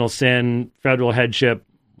original sin, federal headship,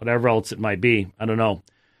 whatever else it might be. I don't know.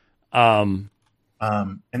 And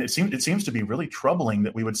it seems to be really troubling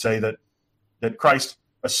that we would say that Christ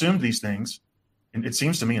assumed these things, and it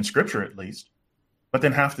seems to me in Scripture at least, but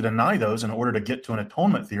then have to deny those in order to get to an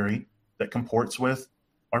atonement theory that comports with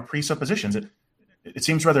our presuppositions. It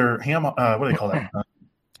seems rather what do they call that?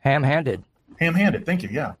 Ham-handed. Ham-handed. Thank you.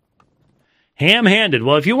 Yeah. Ham-handed.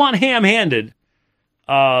 Well, if you want ham-handed,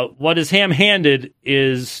 what is ham-handed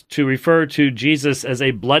is to refer to Jesus as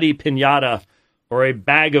a bloody piñata or a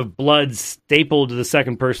bag of blood stapled to the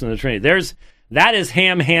second person of the Trinity. That is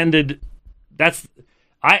ham-handed.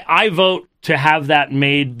 I vote to have that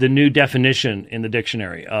made the new definition in the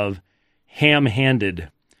dictionary of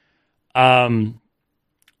ham-handed.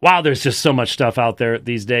 Wow, there's just so much stuff out there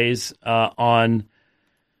these days on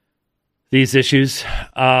these issues.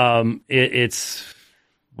 It's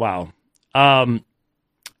wow.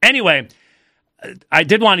 Anyway, I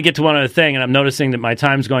did want to get to one other thing, and I'm noticing that my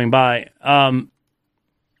time's going by.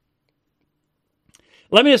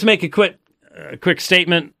 Let me just make a quick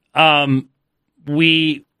statement.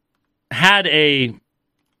 We had a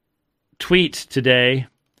tweet today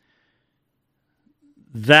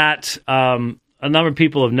that a number of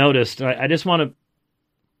people have noticed. I just want to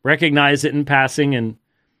recognize it in passing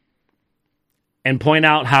and point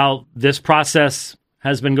out how this process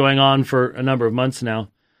has been going on for a number of months now.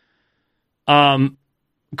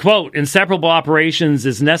 Quote, inseparable operations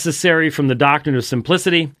is necessary from the doctrine of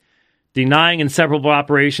simplicity. Denying inseparable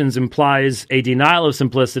operations implies a denial of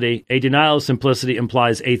simplicity. A denial of simplicity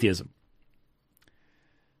implies atheism.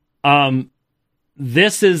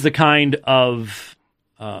 This is the kind of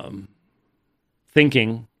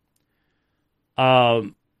thinking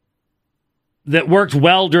that worked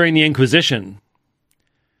well during the Inquisition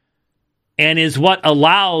and is what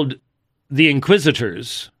allowed the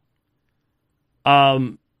inquisitors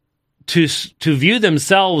to view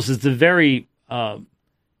themselves as the very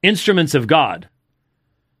instruments of God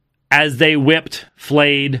as they whipped,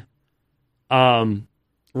 flayed,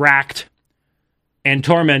 racked, and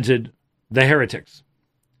tormented the heretics.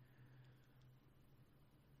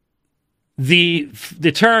 The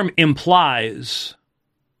term implies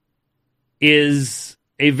is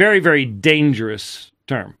a very, very dangerous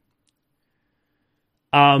term.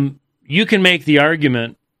 You can make the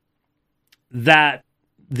argument that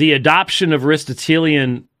the adoption of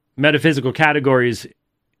Aristotelian metaphysical categories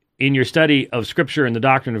in your study of Scripture and the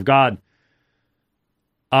doctrine of God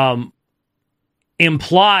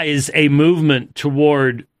implies a movement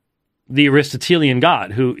toward the Aristotelian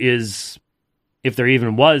God, who is, if there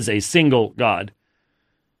even was a single God,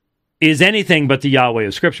 is anything but the Yahweh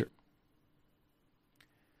of Scripture.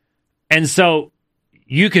 And so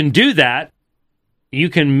you can do that. You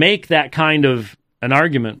can make that kind of an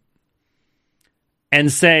argument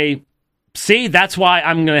and say, see, that's why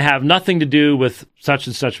I'm going to have nothing to do with such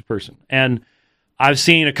and such a person. And I've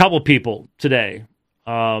seen a couple people today.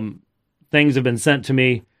 Things have been sent to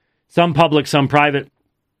me, some public, some private.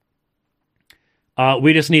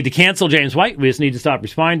 We just need to cancel James White. We just need to stop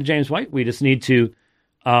responding to James White. We just need to,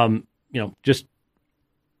 just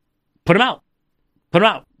put him out. Put him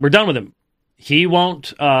out. We're done with him. He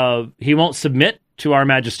won't submit to our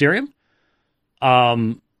magisterium.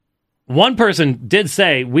 One person did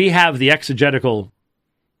say, we have the exegetical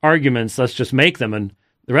arguments, let's just make them. And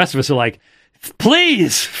the rest of us are like,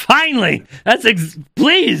 please, finally,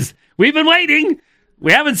 please, we've been waiting.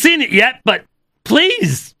 We haven't seen it yet, but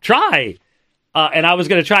please try. And I was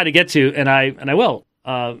going to try to get to, and I will,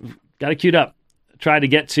 got it queued up, try to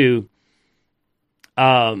get to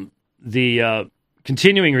the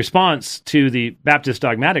continuing response to the Baptist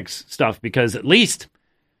dogmatics stuff, because at least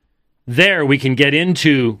there we can get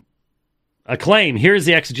into a claim. Here's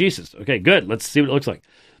the exegesis. Okay, good. Let's see what it looks like.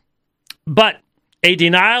 But a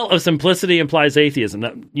denial of simplicity implies atheism.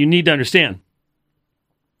 Now, you need to understand.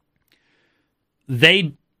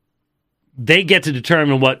 They get to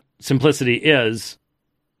determine what simplicity is,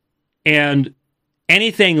 and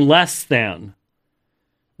anything less than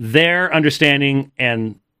their understanding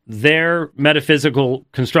and their metaphysical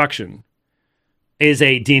construction is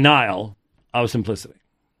a denial of simplicity.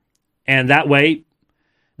 And that way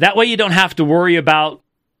you don't have to worry about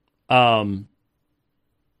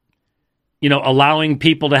allowing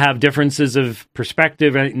people to have differences of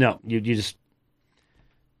perspective. No, you just...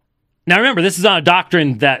 Now remember, this is on a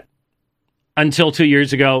doctrine that until 2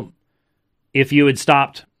 years ago, if you had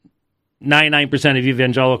stopped 99% of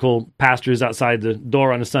evangelical pastors outside the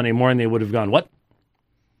door on a Sunday morning, they would have gone, what?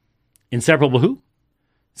 Inseparable who?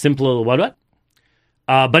 Simple what?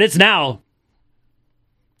 But it's now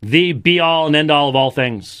the be-all and end-all of all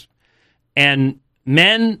things. And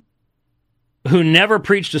men who never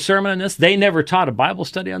preached a sermon on this, they never taught a Bible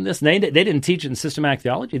study on this, they didn't teach it in systematic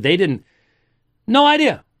theology, no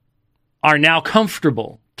idea, are now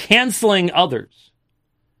comfortable canceling others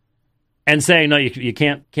and saying, no, you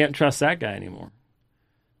can't trust that guy anymore.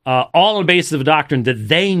 All on the basis of a doctrine that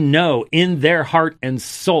they know in their heart and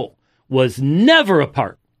soul was never a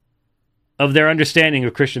part of their understanding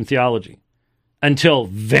of Christian theology until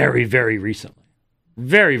very, very recently.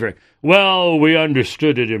 Very, very. Well, we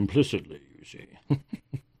understood it implicitly, you see.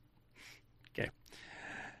 Okay.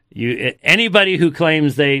 Anybody who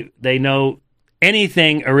claims they know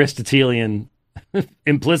anything Aristotelian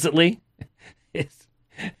implicitly,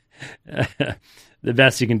 the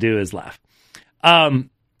best you can do is laugh.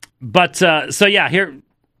 Here,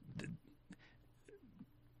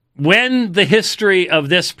 when the history of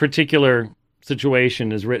this particular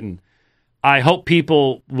situation is written, I hope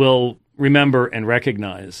people will remember and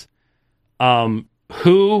recognize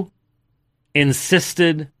who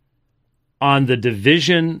insisted on the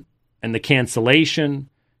division and the cancellation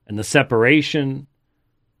and the separation.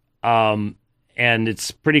 And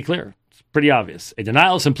it's pretty clear. It's pretty obvious. A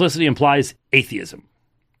denial of simplicity implies atheism.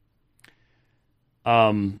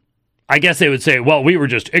 I guess they would say, well, we were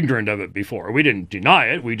just ignorant of it before. We didn't deny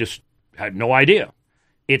it. We just had no idea.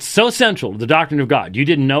 It's so central to the doctrine of God. You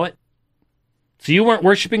didn't know it? So you weren't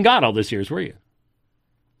worshiping God all these years, were you?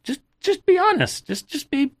 Just be honest. Just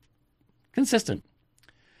be consistent.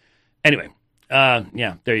 Anyway,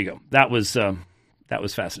 there you go. That was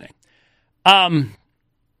fascinating. One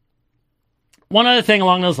other thing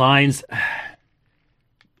along those lines,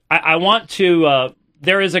 I want to,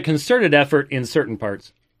 there is a concerted effort in certain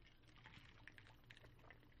parts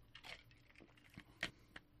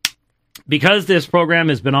because this program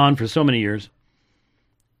has been on for so many years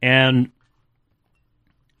and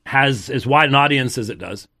has as wide an audience as it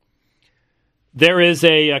does. There is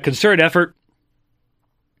a concerted effort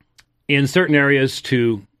in certain areas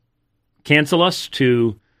to cancel us,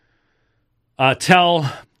 to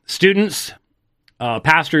tell students,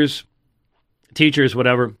 pastors, teachers,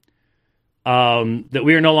 whatever, that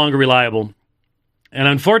we are no longer reliable. And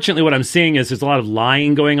unfortunately, what I'm seeing is there's a lot of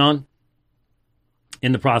lying going on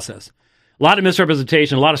in the process. A lot of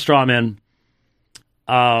misrepresentation, a lot of straw men.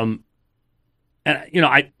 And,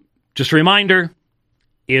 just a reminder,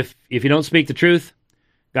 if you don't speak the truth,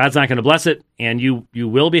 God's not going to bless it, and you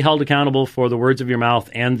will be held accountable for the words of your mouth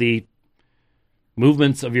and the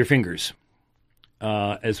movements of your fingers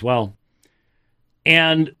as well.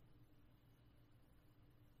 And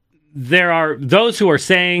there are those who are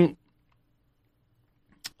saying,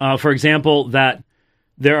 for example, that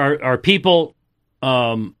there are people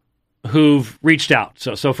who've reached out.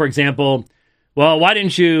 So for example, well, why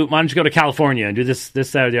don't you go to California and do this,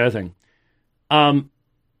 that, or the other thing?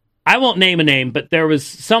 I won't name a name, but there was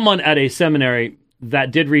someone at a seminary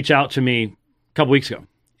that did reach out to me a couple weeks ago.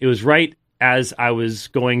 It was right as I was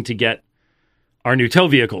going to get our new tow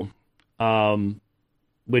vehicle,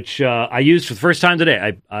 which I used for the first time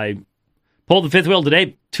today. I pulled the fifth wheel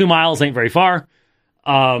today. 2 miles ain't very far.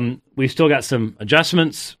 We've still got some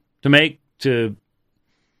adjustments to make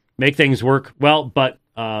things work well, but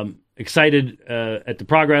excited at the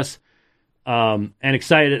progress. And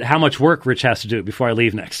excited at how much work Rich has to do before I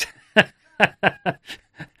leave next.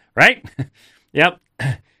 Right? Yep.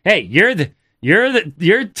 Hey, you're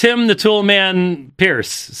Tim the Tool Man Pierce.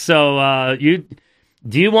 So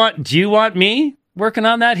do you want me working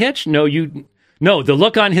on that hitch? No, the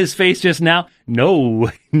look on his face just now.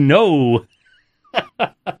 No.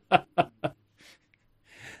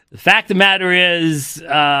 The fact of the matter is,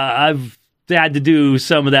 I've had to do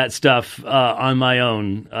some of that stuff on my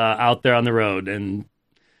own out there on the road, and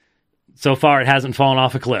so far it hasn't fallen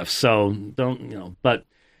off a cliff. So but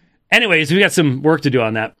anyways, we got some work to do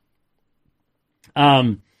on that.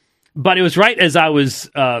 But it was right as I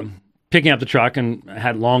was picking up the truck and I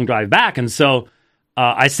had a long drive back, and so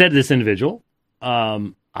I said to this individual,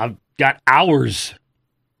 I've got hours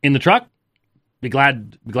in the truck. Be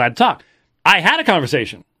glad to talk. I had a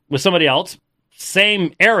conversation with somebody else,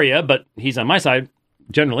 same area, but he's on my side,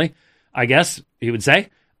 generally, I guess he would say.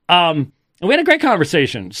 And we had a great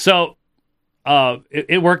conversation. So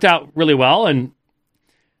it worked out really well.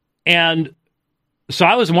 And So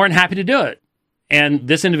I was more than happy to do it. And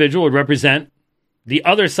this individual would represent the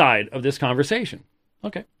other side of this conversation.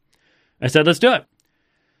 Okay. I said, let's do it.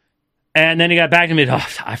 And then he got back to me,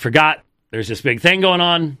 I forgot there's this big thing going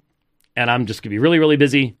on, and I'm just going to be really, really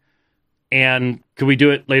busy. And could we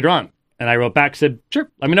do it later on? And I wrote back, said, sure,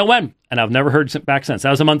 let me know when. And I've never heard back since. That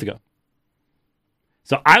was a month ago.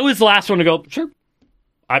 So I was the last one to go, sure.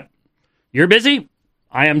 You're busy.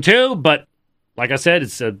 I am too. But like I said,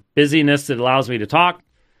 it's a busyness that allows me to talk.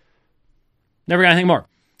 Never got anything more.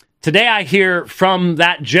 Today I hear from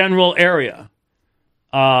that general area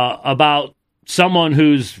about someone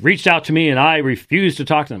who's reached out to me and I refuse to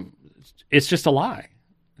talk to them. It's just a lie.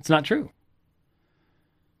 It's not true.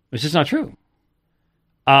 It's just not true.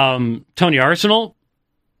 Tony Arsenal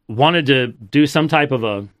wanted to do some type of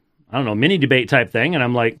a, mini debate type thing. And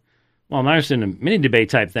I'm like, well, I'm not interested in a mini debate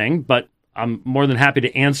type thing, but I'm more than happy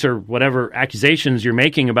to answer whatever accusations you're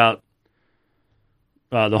making about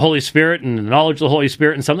the Holy Spirit and the knowledge of the Holy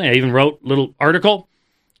Spirit and something. I even wrote a little article.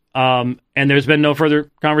 And there's been no further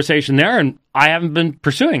conversation there. And I haven't been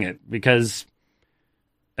pursuing it because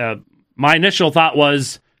my initial thought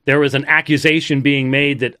was there was an accusation being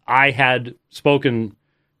made that I had spoken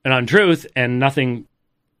an untruth and nothing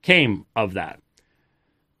came of that.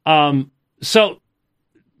 So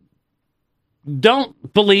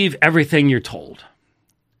don't believe everything you're told.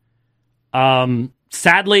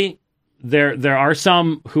 Sadly, there are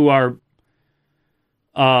some who are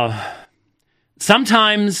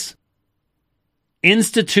sometimes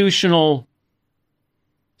institutional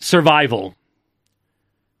survival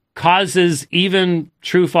causes even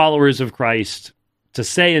true followers of Christ to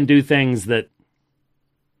say and do things that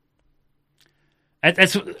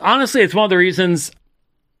honestly, it's one of the reasons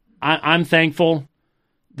I'm thankful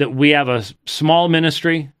that we have a small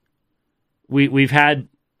ministry. We've had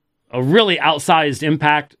a really outsized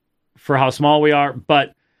impact for how small we are,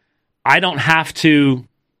 but I don't have to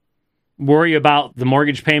worry about the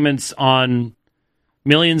mortgage payments on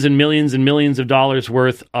millions and millions and millions of dollars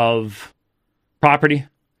worth of property.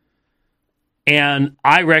 And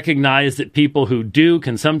I recognize that people who do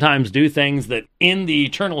can sometimes do things that in the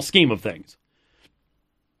eternal scheme of things,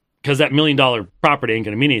 because that $1 million property ain't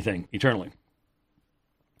going to mean anything eternally,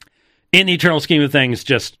 in the eternal scheme of things,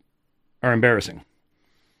 just are embarrassing.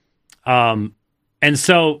 And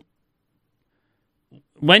so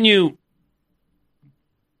when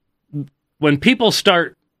people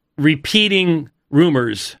start repeating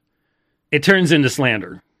rumors, it turns into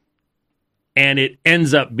slander. And it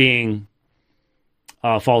ends up being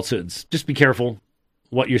falsehoods. Just be careful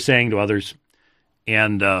what you're saying to others.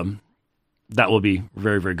 And that will be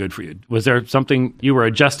very, very good for you. Was there something you were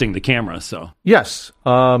adjusting the camera? So yes,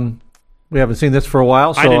 we haven't seen this for a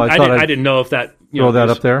while, so I didn't know if that throw that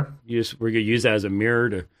up there. We're going to use that as a mirror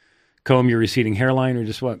to comb your receding hairline, or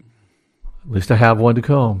just what? At least I have one to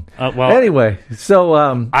comb. Well, anyway, so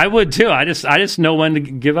I would too. I just know when to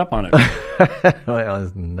give up on it. Well,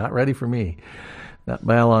 it's not ready for me, not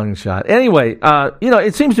by a long shot. Anyway,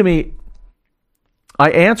 it seems to me I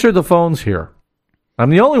answer the phones here. I'm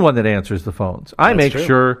the only one that answers the phones. I make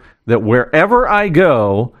sure that wherever I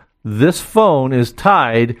go, this phone is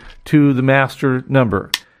tied to the master number.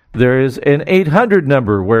 There is an 800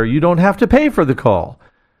 number where you don't have to pay for the call.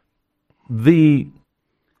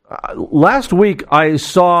 Last week I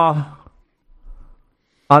saw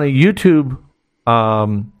on a YouTube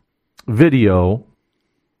video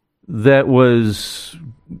that was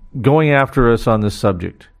going after us on this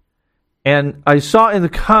subject. And I saw in the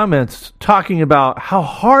comments talking about how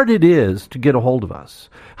hard it is to get a hold of us.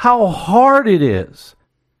 How hard it is.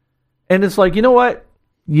 And it's like, you know what?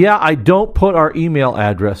 Yeah, I don't put our email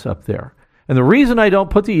address up there. And the reason I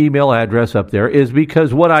don't put the email address up there is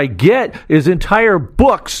because what I get is entire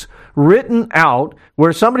books written out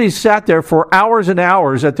where somebody sat there for hours and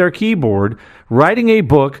hours at their keyboard writing a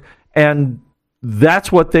book, and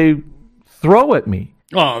that's what they throw at me.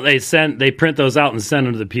 Well, they print those out and send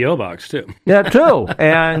them to the P.O. box too. Yeah, too.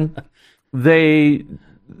 And they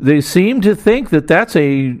seem to think that that's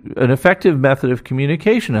an effective method of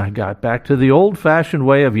communication. I got back to the old-fashioned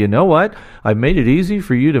way of, you know what? I've made it easy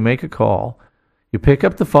for you to make a call. You pick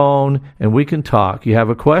up the phone and we can talk. You have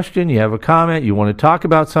a question, you have a comment, you want to talk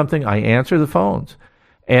about something, I answer the phones.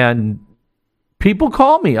 And people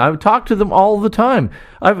call me. I've talked to them all the time.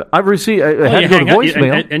 I've received. I had to go to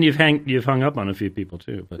voicemail, and you've hung up on a few people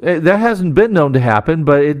too. But that hasn't been known to happen,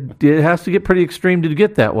 but it has to get pretty extreme to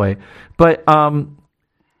get that way. But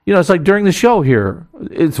it's like during the show here,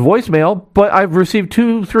 it's voicemail, but I've received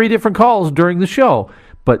 2-3 different calls during the show.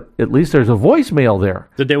 But at least there's a voicemail there.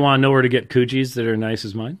 Did they want to know where to get koochies that are nice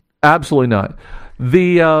as mine? Absolutely not.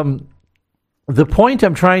 The The point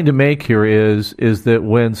I'm trying to make here is that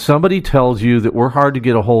when somebody tells you that we're hard to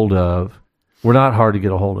get a hold of, we're not hard to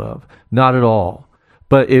get a hold of. Not at all.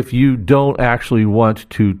 But if you don't actually want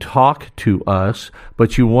to talk to us,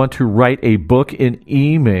 but you want to write a book in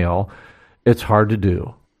email, it's hard to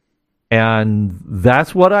do. And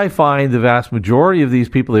that's what I find the vast majority of these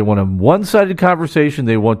people, they want a one-sided conversation.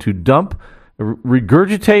 They want to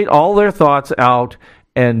regurgitate all their thoughts out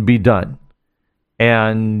and be done.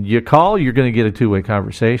 And you call, you're going to get a two-way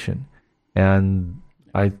conversation.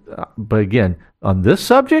 But again, on this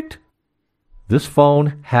subject, this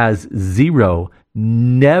phone has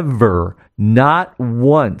never, not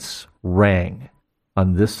once rang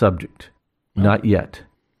on this subject. Not yet.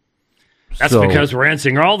 That's because we're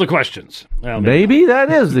answering all the questions. Well, maybe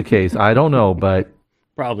that is the case. I don't know, but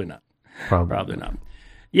probably not. Probably not.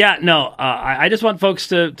 Yeah, no. I just want folks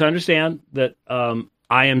to understand that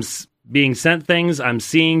I am being sent things. I'm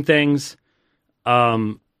seeing things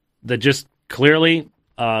that just clearly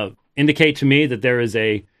indicate to me that there is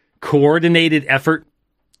a coordinated effort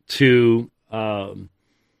to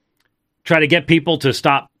try to get people to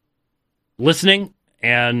stop listening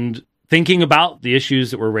and thinking about the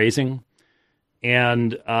issues that we're raising.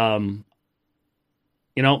 And,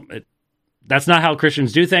 that's not how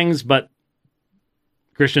Christians do things, but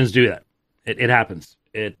Christians do that. It happens.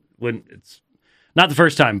 It's not the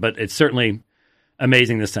first time, but it's certainly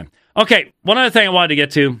amazing this time. Okay, one other thing I wanted to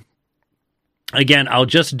get to. Again, I'll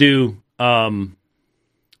just do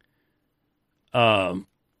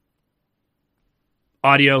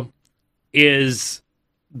audio.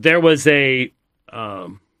 There was a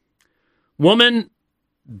woman,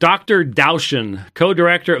 Dr. Dowshin,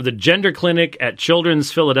 co-director of the Gender Clinic at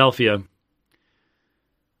Children's Philadelphia,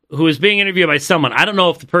 who was being interviewed by someone. I don't know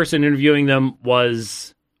if the person interviewing them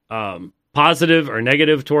was positive or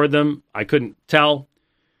negative toward them. I couldn't tell.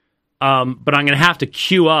 But I'm going to have to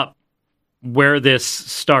queue up where this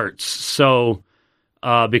starts. So,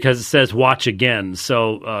 because it says watch again.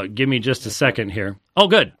 So give me just a second here. Oh,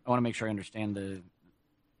 good. I want to make sure I understand the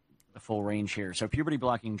full range here. So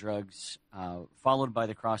puberty-blocking drugs, followed by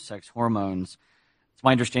the cross-sex hormones, it's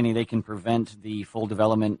my understanding they can prevent the full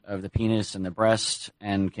development of the penis and the breast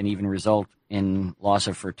and can even result in loss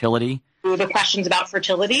of fertility. The questions about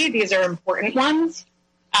fertility, these are important ones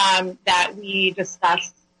that we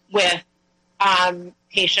discuss with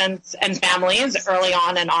patients and families early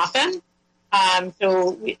on and often.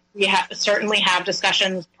 So we certainly have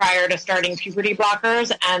discussions prior to starting puberty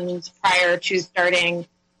blockers and prior to starting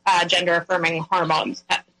gender-affirming hormones,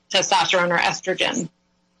 testosterone or estrogen.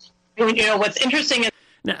 What's interesting is...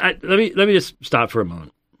 Now, let me just stop for a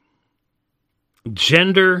moment.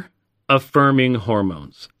 Gender-affirming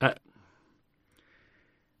hormones.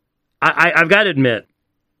 I've got to admit,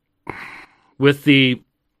 with the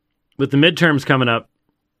midterms coming up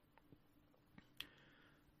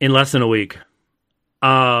in less than a week,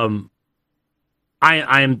 I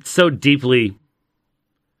am so deeply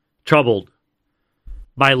troubled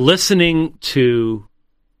by listening to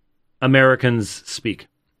Americans speak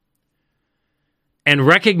and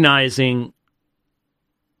recognizing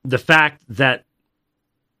the fact that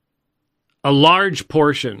a large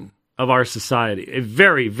portion of our society, a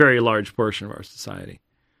very, very large portion of our society,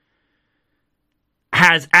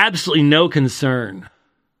 has absolutely no concern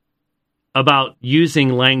about using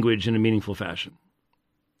language in a meaningful fashion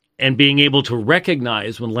and being able to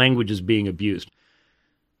recognize when language is being abused.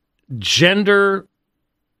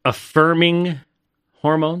 Gender-affirming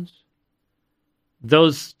hormones,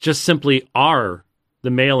 those just simply are the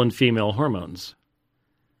male and female hormones.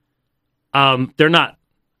 They're not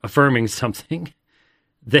affirming something.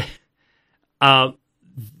 A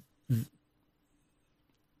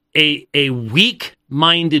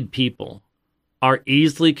weak-minded people are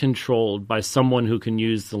easily controlled by someone who can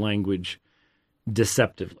use the language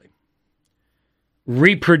deceptively.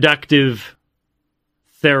 Reproductive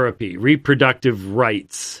therapy, reproductive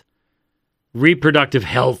rights, reproductive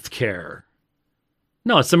health care.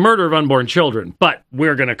 No, it's the murder of unborn children, but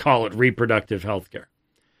we're going to call it reproductive health care.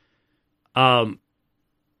 God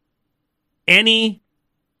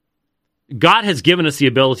has given us the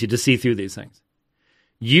ability to see through these things.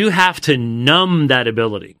 You have to numb that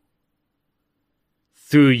ability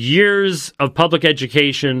through years of public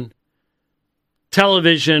education,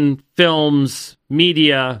 television, films,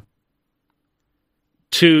 media,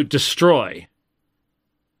 to destroy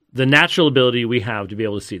the natural ability we have to be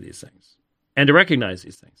able to see these things and to recognize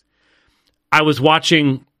these things. I was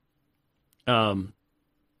watching some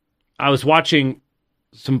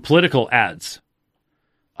political ads.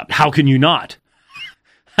 How can you not?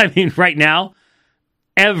 I mean, right now,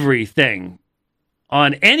 everything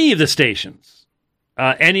on any of the stations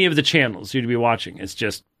any of the channels you'd be watching. It's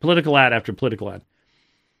just political ad after political ad.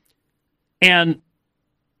 And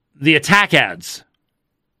the attack ads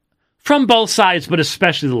from both sides, but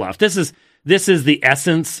especially the left. This is the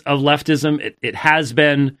essence of leftism. It has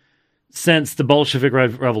been since the Bolshevik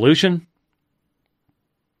Revolution.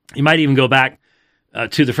 You might even go back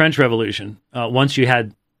to the French Revolution, once you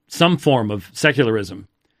had some form of secularism,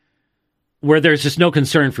 where there's just no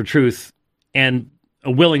concern for truth and a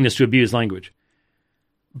willingness to abuse language.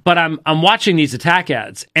 But I'm watching these attack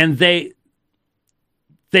ads, and they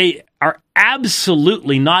are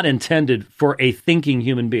absolutely not intended for a thinking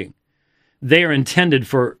human being. They are intended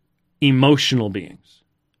for emotional beings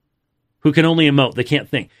who can only emote. They can't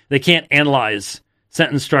think. They can't analyze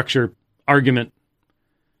sentence structure, argument,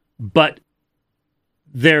 but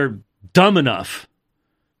they're dumb enough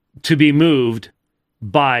to be moved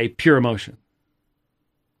by pure emotion.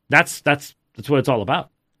 That's what it's all about.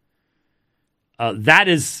 That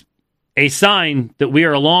is a sign that we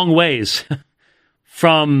are a long ways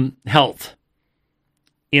from health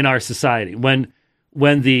in our society. When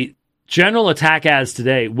the general attack ads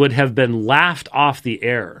today would have been laughed off the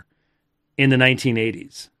air in the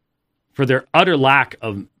 1980s for their utter lack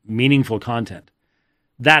of meaningful content.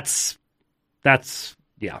 That's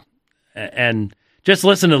yeah. And just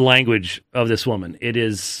listen to the language of this woman. It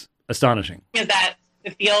is astonishing. That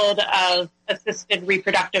the field of assisted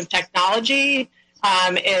reproductive technology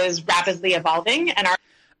is rapidly evolving, and our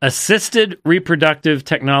assisted reproductive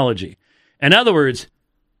technology. In other words,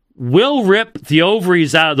 we'll rip the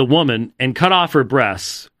ovaries out of the woman and cut off her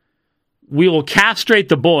breasts. We will castrate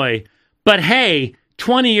the boy, but hey,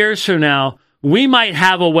 20 years from now, we might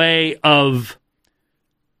have a way of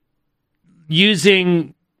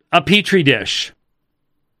using a petri dish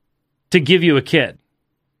to give you a kid.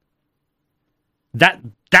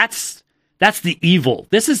 That's the evil.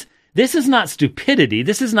 This is not stupidity.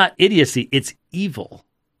 This is not idiocy. It's evil.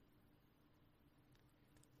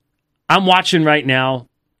 I'm watching right now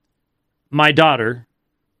my daughter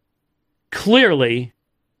clearly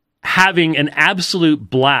having an absolute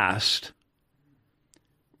blast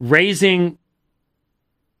raising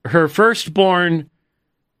her firstborn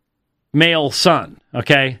male son,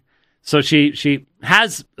 okay? So she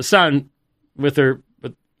has a son with her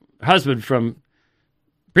husband from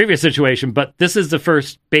previous situation, but this is the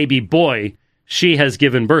first baby boy she has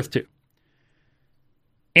given birth to.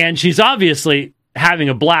 And she's obviously having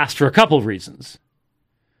a blast for a couple of reasons.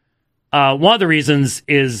 One of the reasons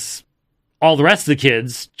is all the rest of the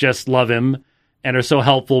kids just love him and are so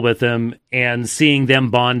helpful with him, and seeing them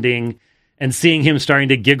bonding and seeing him starting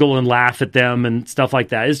to giggle and laugh at them and stuff like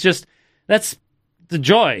that. It's just, that's the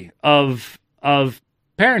joy of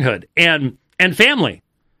parenthood and family.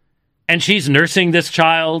 And she's nursing this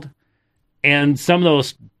child, and some of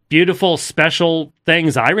those beautiful, special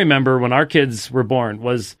things I remember when our kids were born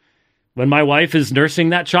was when my wife is nursing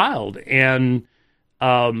that child. And,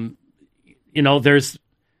 there's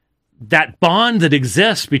that bond that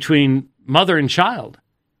exists between mother and child.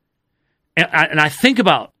 And I think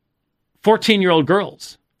about 14-year-old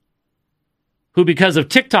girls who, because of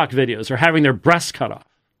TikTok videos, are having their breasts cut off.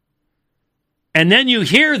 And then you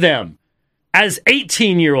hear them as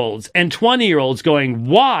 18-year-olds and 20-year-olds going,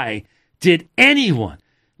 why did anyone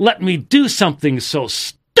let me do something so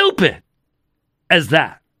stupid as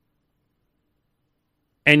that?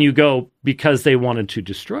 And you go, because they wanted to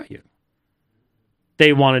destroy you.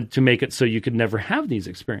 They wanted to make it so you could never have these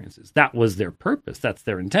experiences. That was their purpose. That's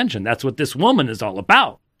their intention. That's what this woman is all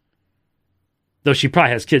about. Though she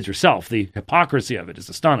probably has kids herself. The hypocrisy of it is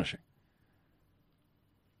astonishing.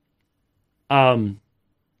 But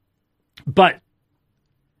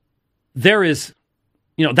there is,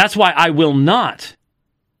 that's why I will not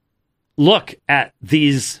look at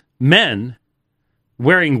these men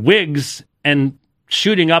wearing wigs and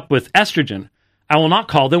shooting up with estrogen. I will not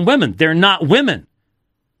call them women. They're not women.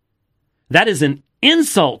 That is an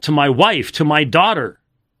insult to my wife, to my daughter.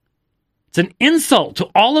 It's an insult to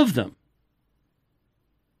all of them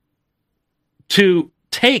to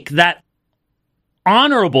take that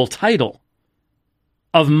honorable title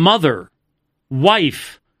of mother,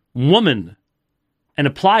 wife, woman, and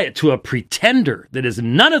apply it to a pretender that is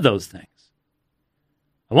none of those things.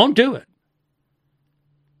 I won't do it.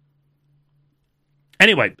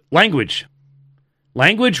 Anyway, language.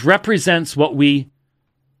 Language represents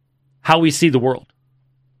how we see the world.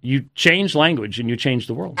 You change language and you change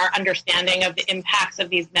the world. Our understanding of the impacts of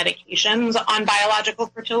these medications on biological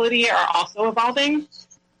fertility are also evolving.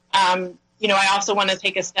 I also want to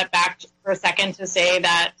take a step back for a second to say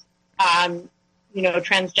that,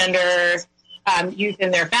 transgender youth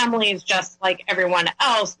and their families, just like everyone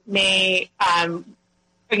else, may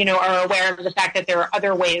are aware of the fact that there are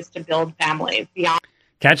other ways to build families beyond.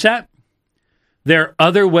 Catch that? There are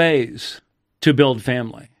other ways to build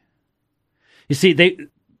family. You see,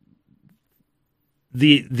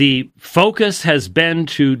 the focus has been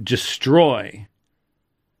to destroy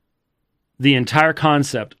the entire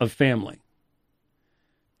concept of family.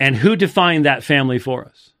 And who defined that family for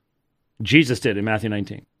us? Jesus did in Matthew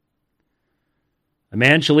 19. A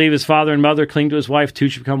man shall leave his father and mother, cling to his wife, two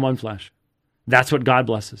shall become one flesh. That's what God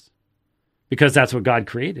blesses, because that's what God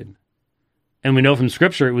created. And we know from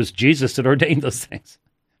Scripture it was Jesus that ordained those things,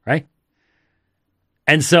 right?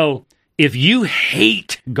 And so if you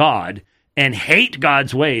hate God and hate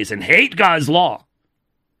God's ways and hate God's law,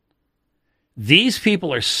 these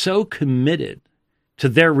people are so committed to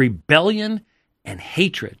their rebellion and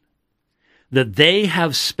hatred that they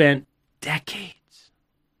have spent decades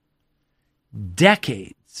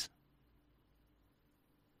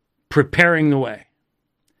preparing the way,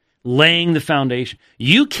 laying the foundation.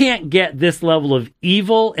 You can't get this level of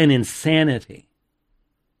evil and insanity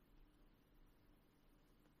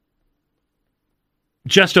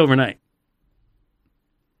just overnight.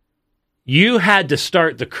 You had to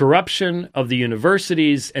start the corruption of the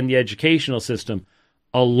universities and the educational system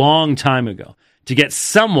a long time ago to get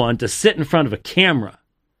someone to sit in front of a camera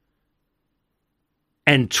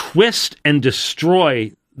and twist and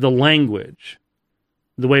destroy the language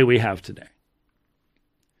the way we have today.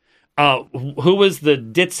 Who was the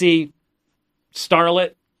ditzy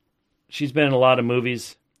starlet? She's been in a lot of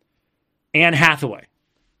movies. Anne Hathaway.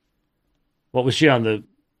 What was she on, the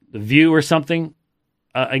View or something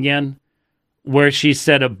again? Where she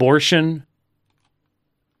said abortion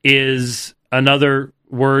is another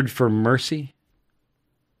word for mercy.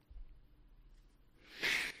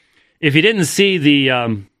 If you didn't see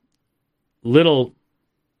the little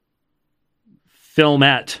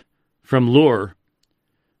filmette from Lure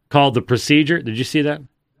called The Procedure, did you see that?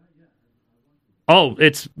 Oh,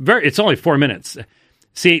 it's only 4 minutes.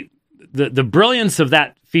 See, the brilliance of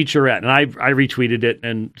that featurette, and I retweeted it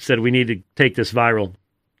and said we need to take this viral.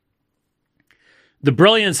 The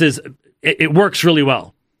brilliance is it works really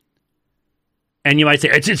well. And you might say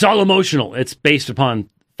it's all emotional. It's based upon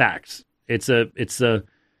facts. It's a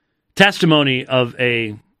testimony of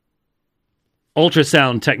a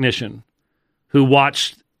ultrasound technician who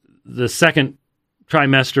watched the second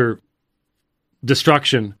trimester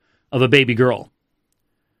destruction of a baby girl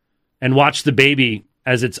and watched the baby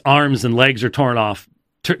as its arms and legs are torn off,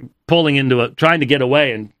 trying to get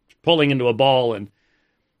away and pulling into a ball. And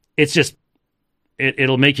it's just,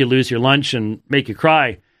 it'll make you lose your lunch and make you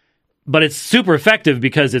cry. But it's super effective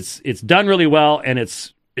because it's done really well, and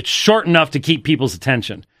it's short enough to keep people's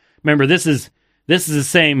attention. Remember, this is the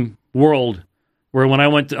same world where when I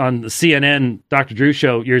went on the CNN Dr. Drew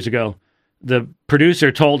show years ago, the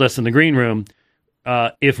producer told us in the green room,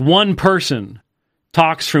 if one person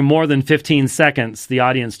talks for more than 15 seconds, the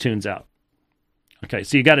audience tunes out. Okay,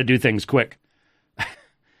 so you got to do things quick.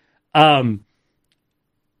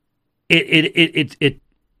 It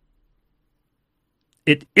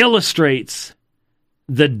illustrates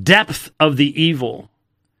the depth of the evil,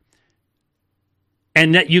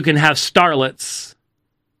 and that you can have starlets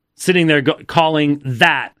sitting there calling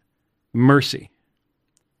that mercy.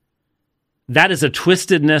 That is a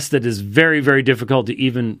twistedness that is very, very difficult to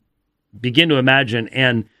even begin to imagine.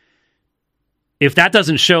 And if that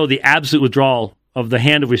doesn't show the absolute withdrawal of the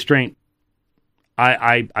hand of restraint,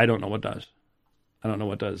 I don't know what does. I don't know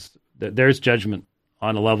what does. There's judgment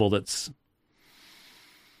on a level that's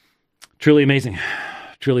truly amazing.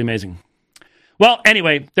 Truly amazing. Well,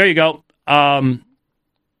 anyway, there you go.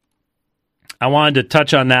 I wanted to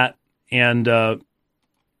touch on that and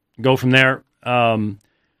go from there.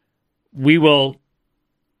 We will,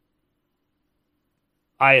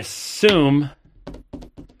 I assume,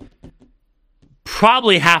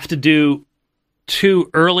 probably have to do 2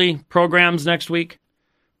 early programs next week.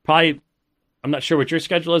 Probably, I'm not sure what your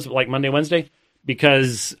schedule is, but like Monday, Wednesday,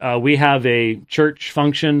 because we have a church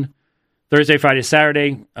function Thursday, Friday,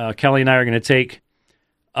 Saturday. Kelly and I are going to take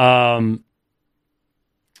 2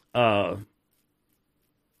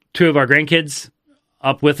 of our grandkids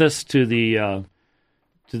up with us to the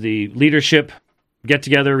leadership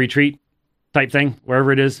get-together retreat type thing,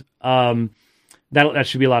 wherever it is. That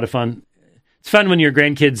should be a lot of fun. It's fun when your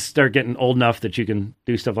grandkids start getting old enough that you can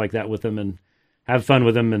do stuff like that with them and have fun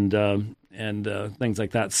with them and things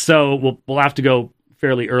like that. So we'll have to go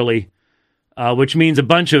fairly early, which means a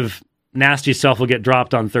bunch of nasty stuff will get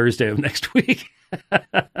dropped on Thursday of next week.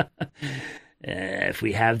 If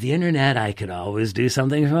we have the internet, I could always do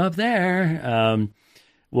something from up there.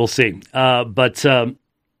 We'll see. But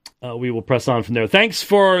we will press on from there. Thanks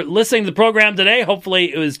for listening to the program today.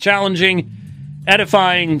 Hopefully it was challenging,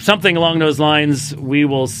 edifying, something along those lines. We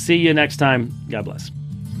will see you next time. God bless.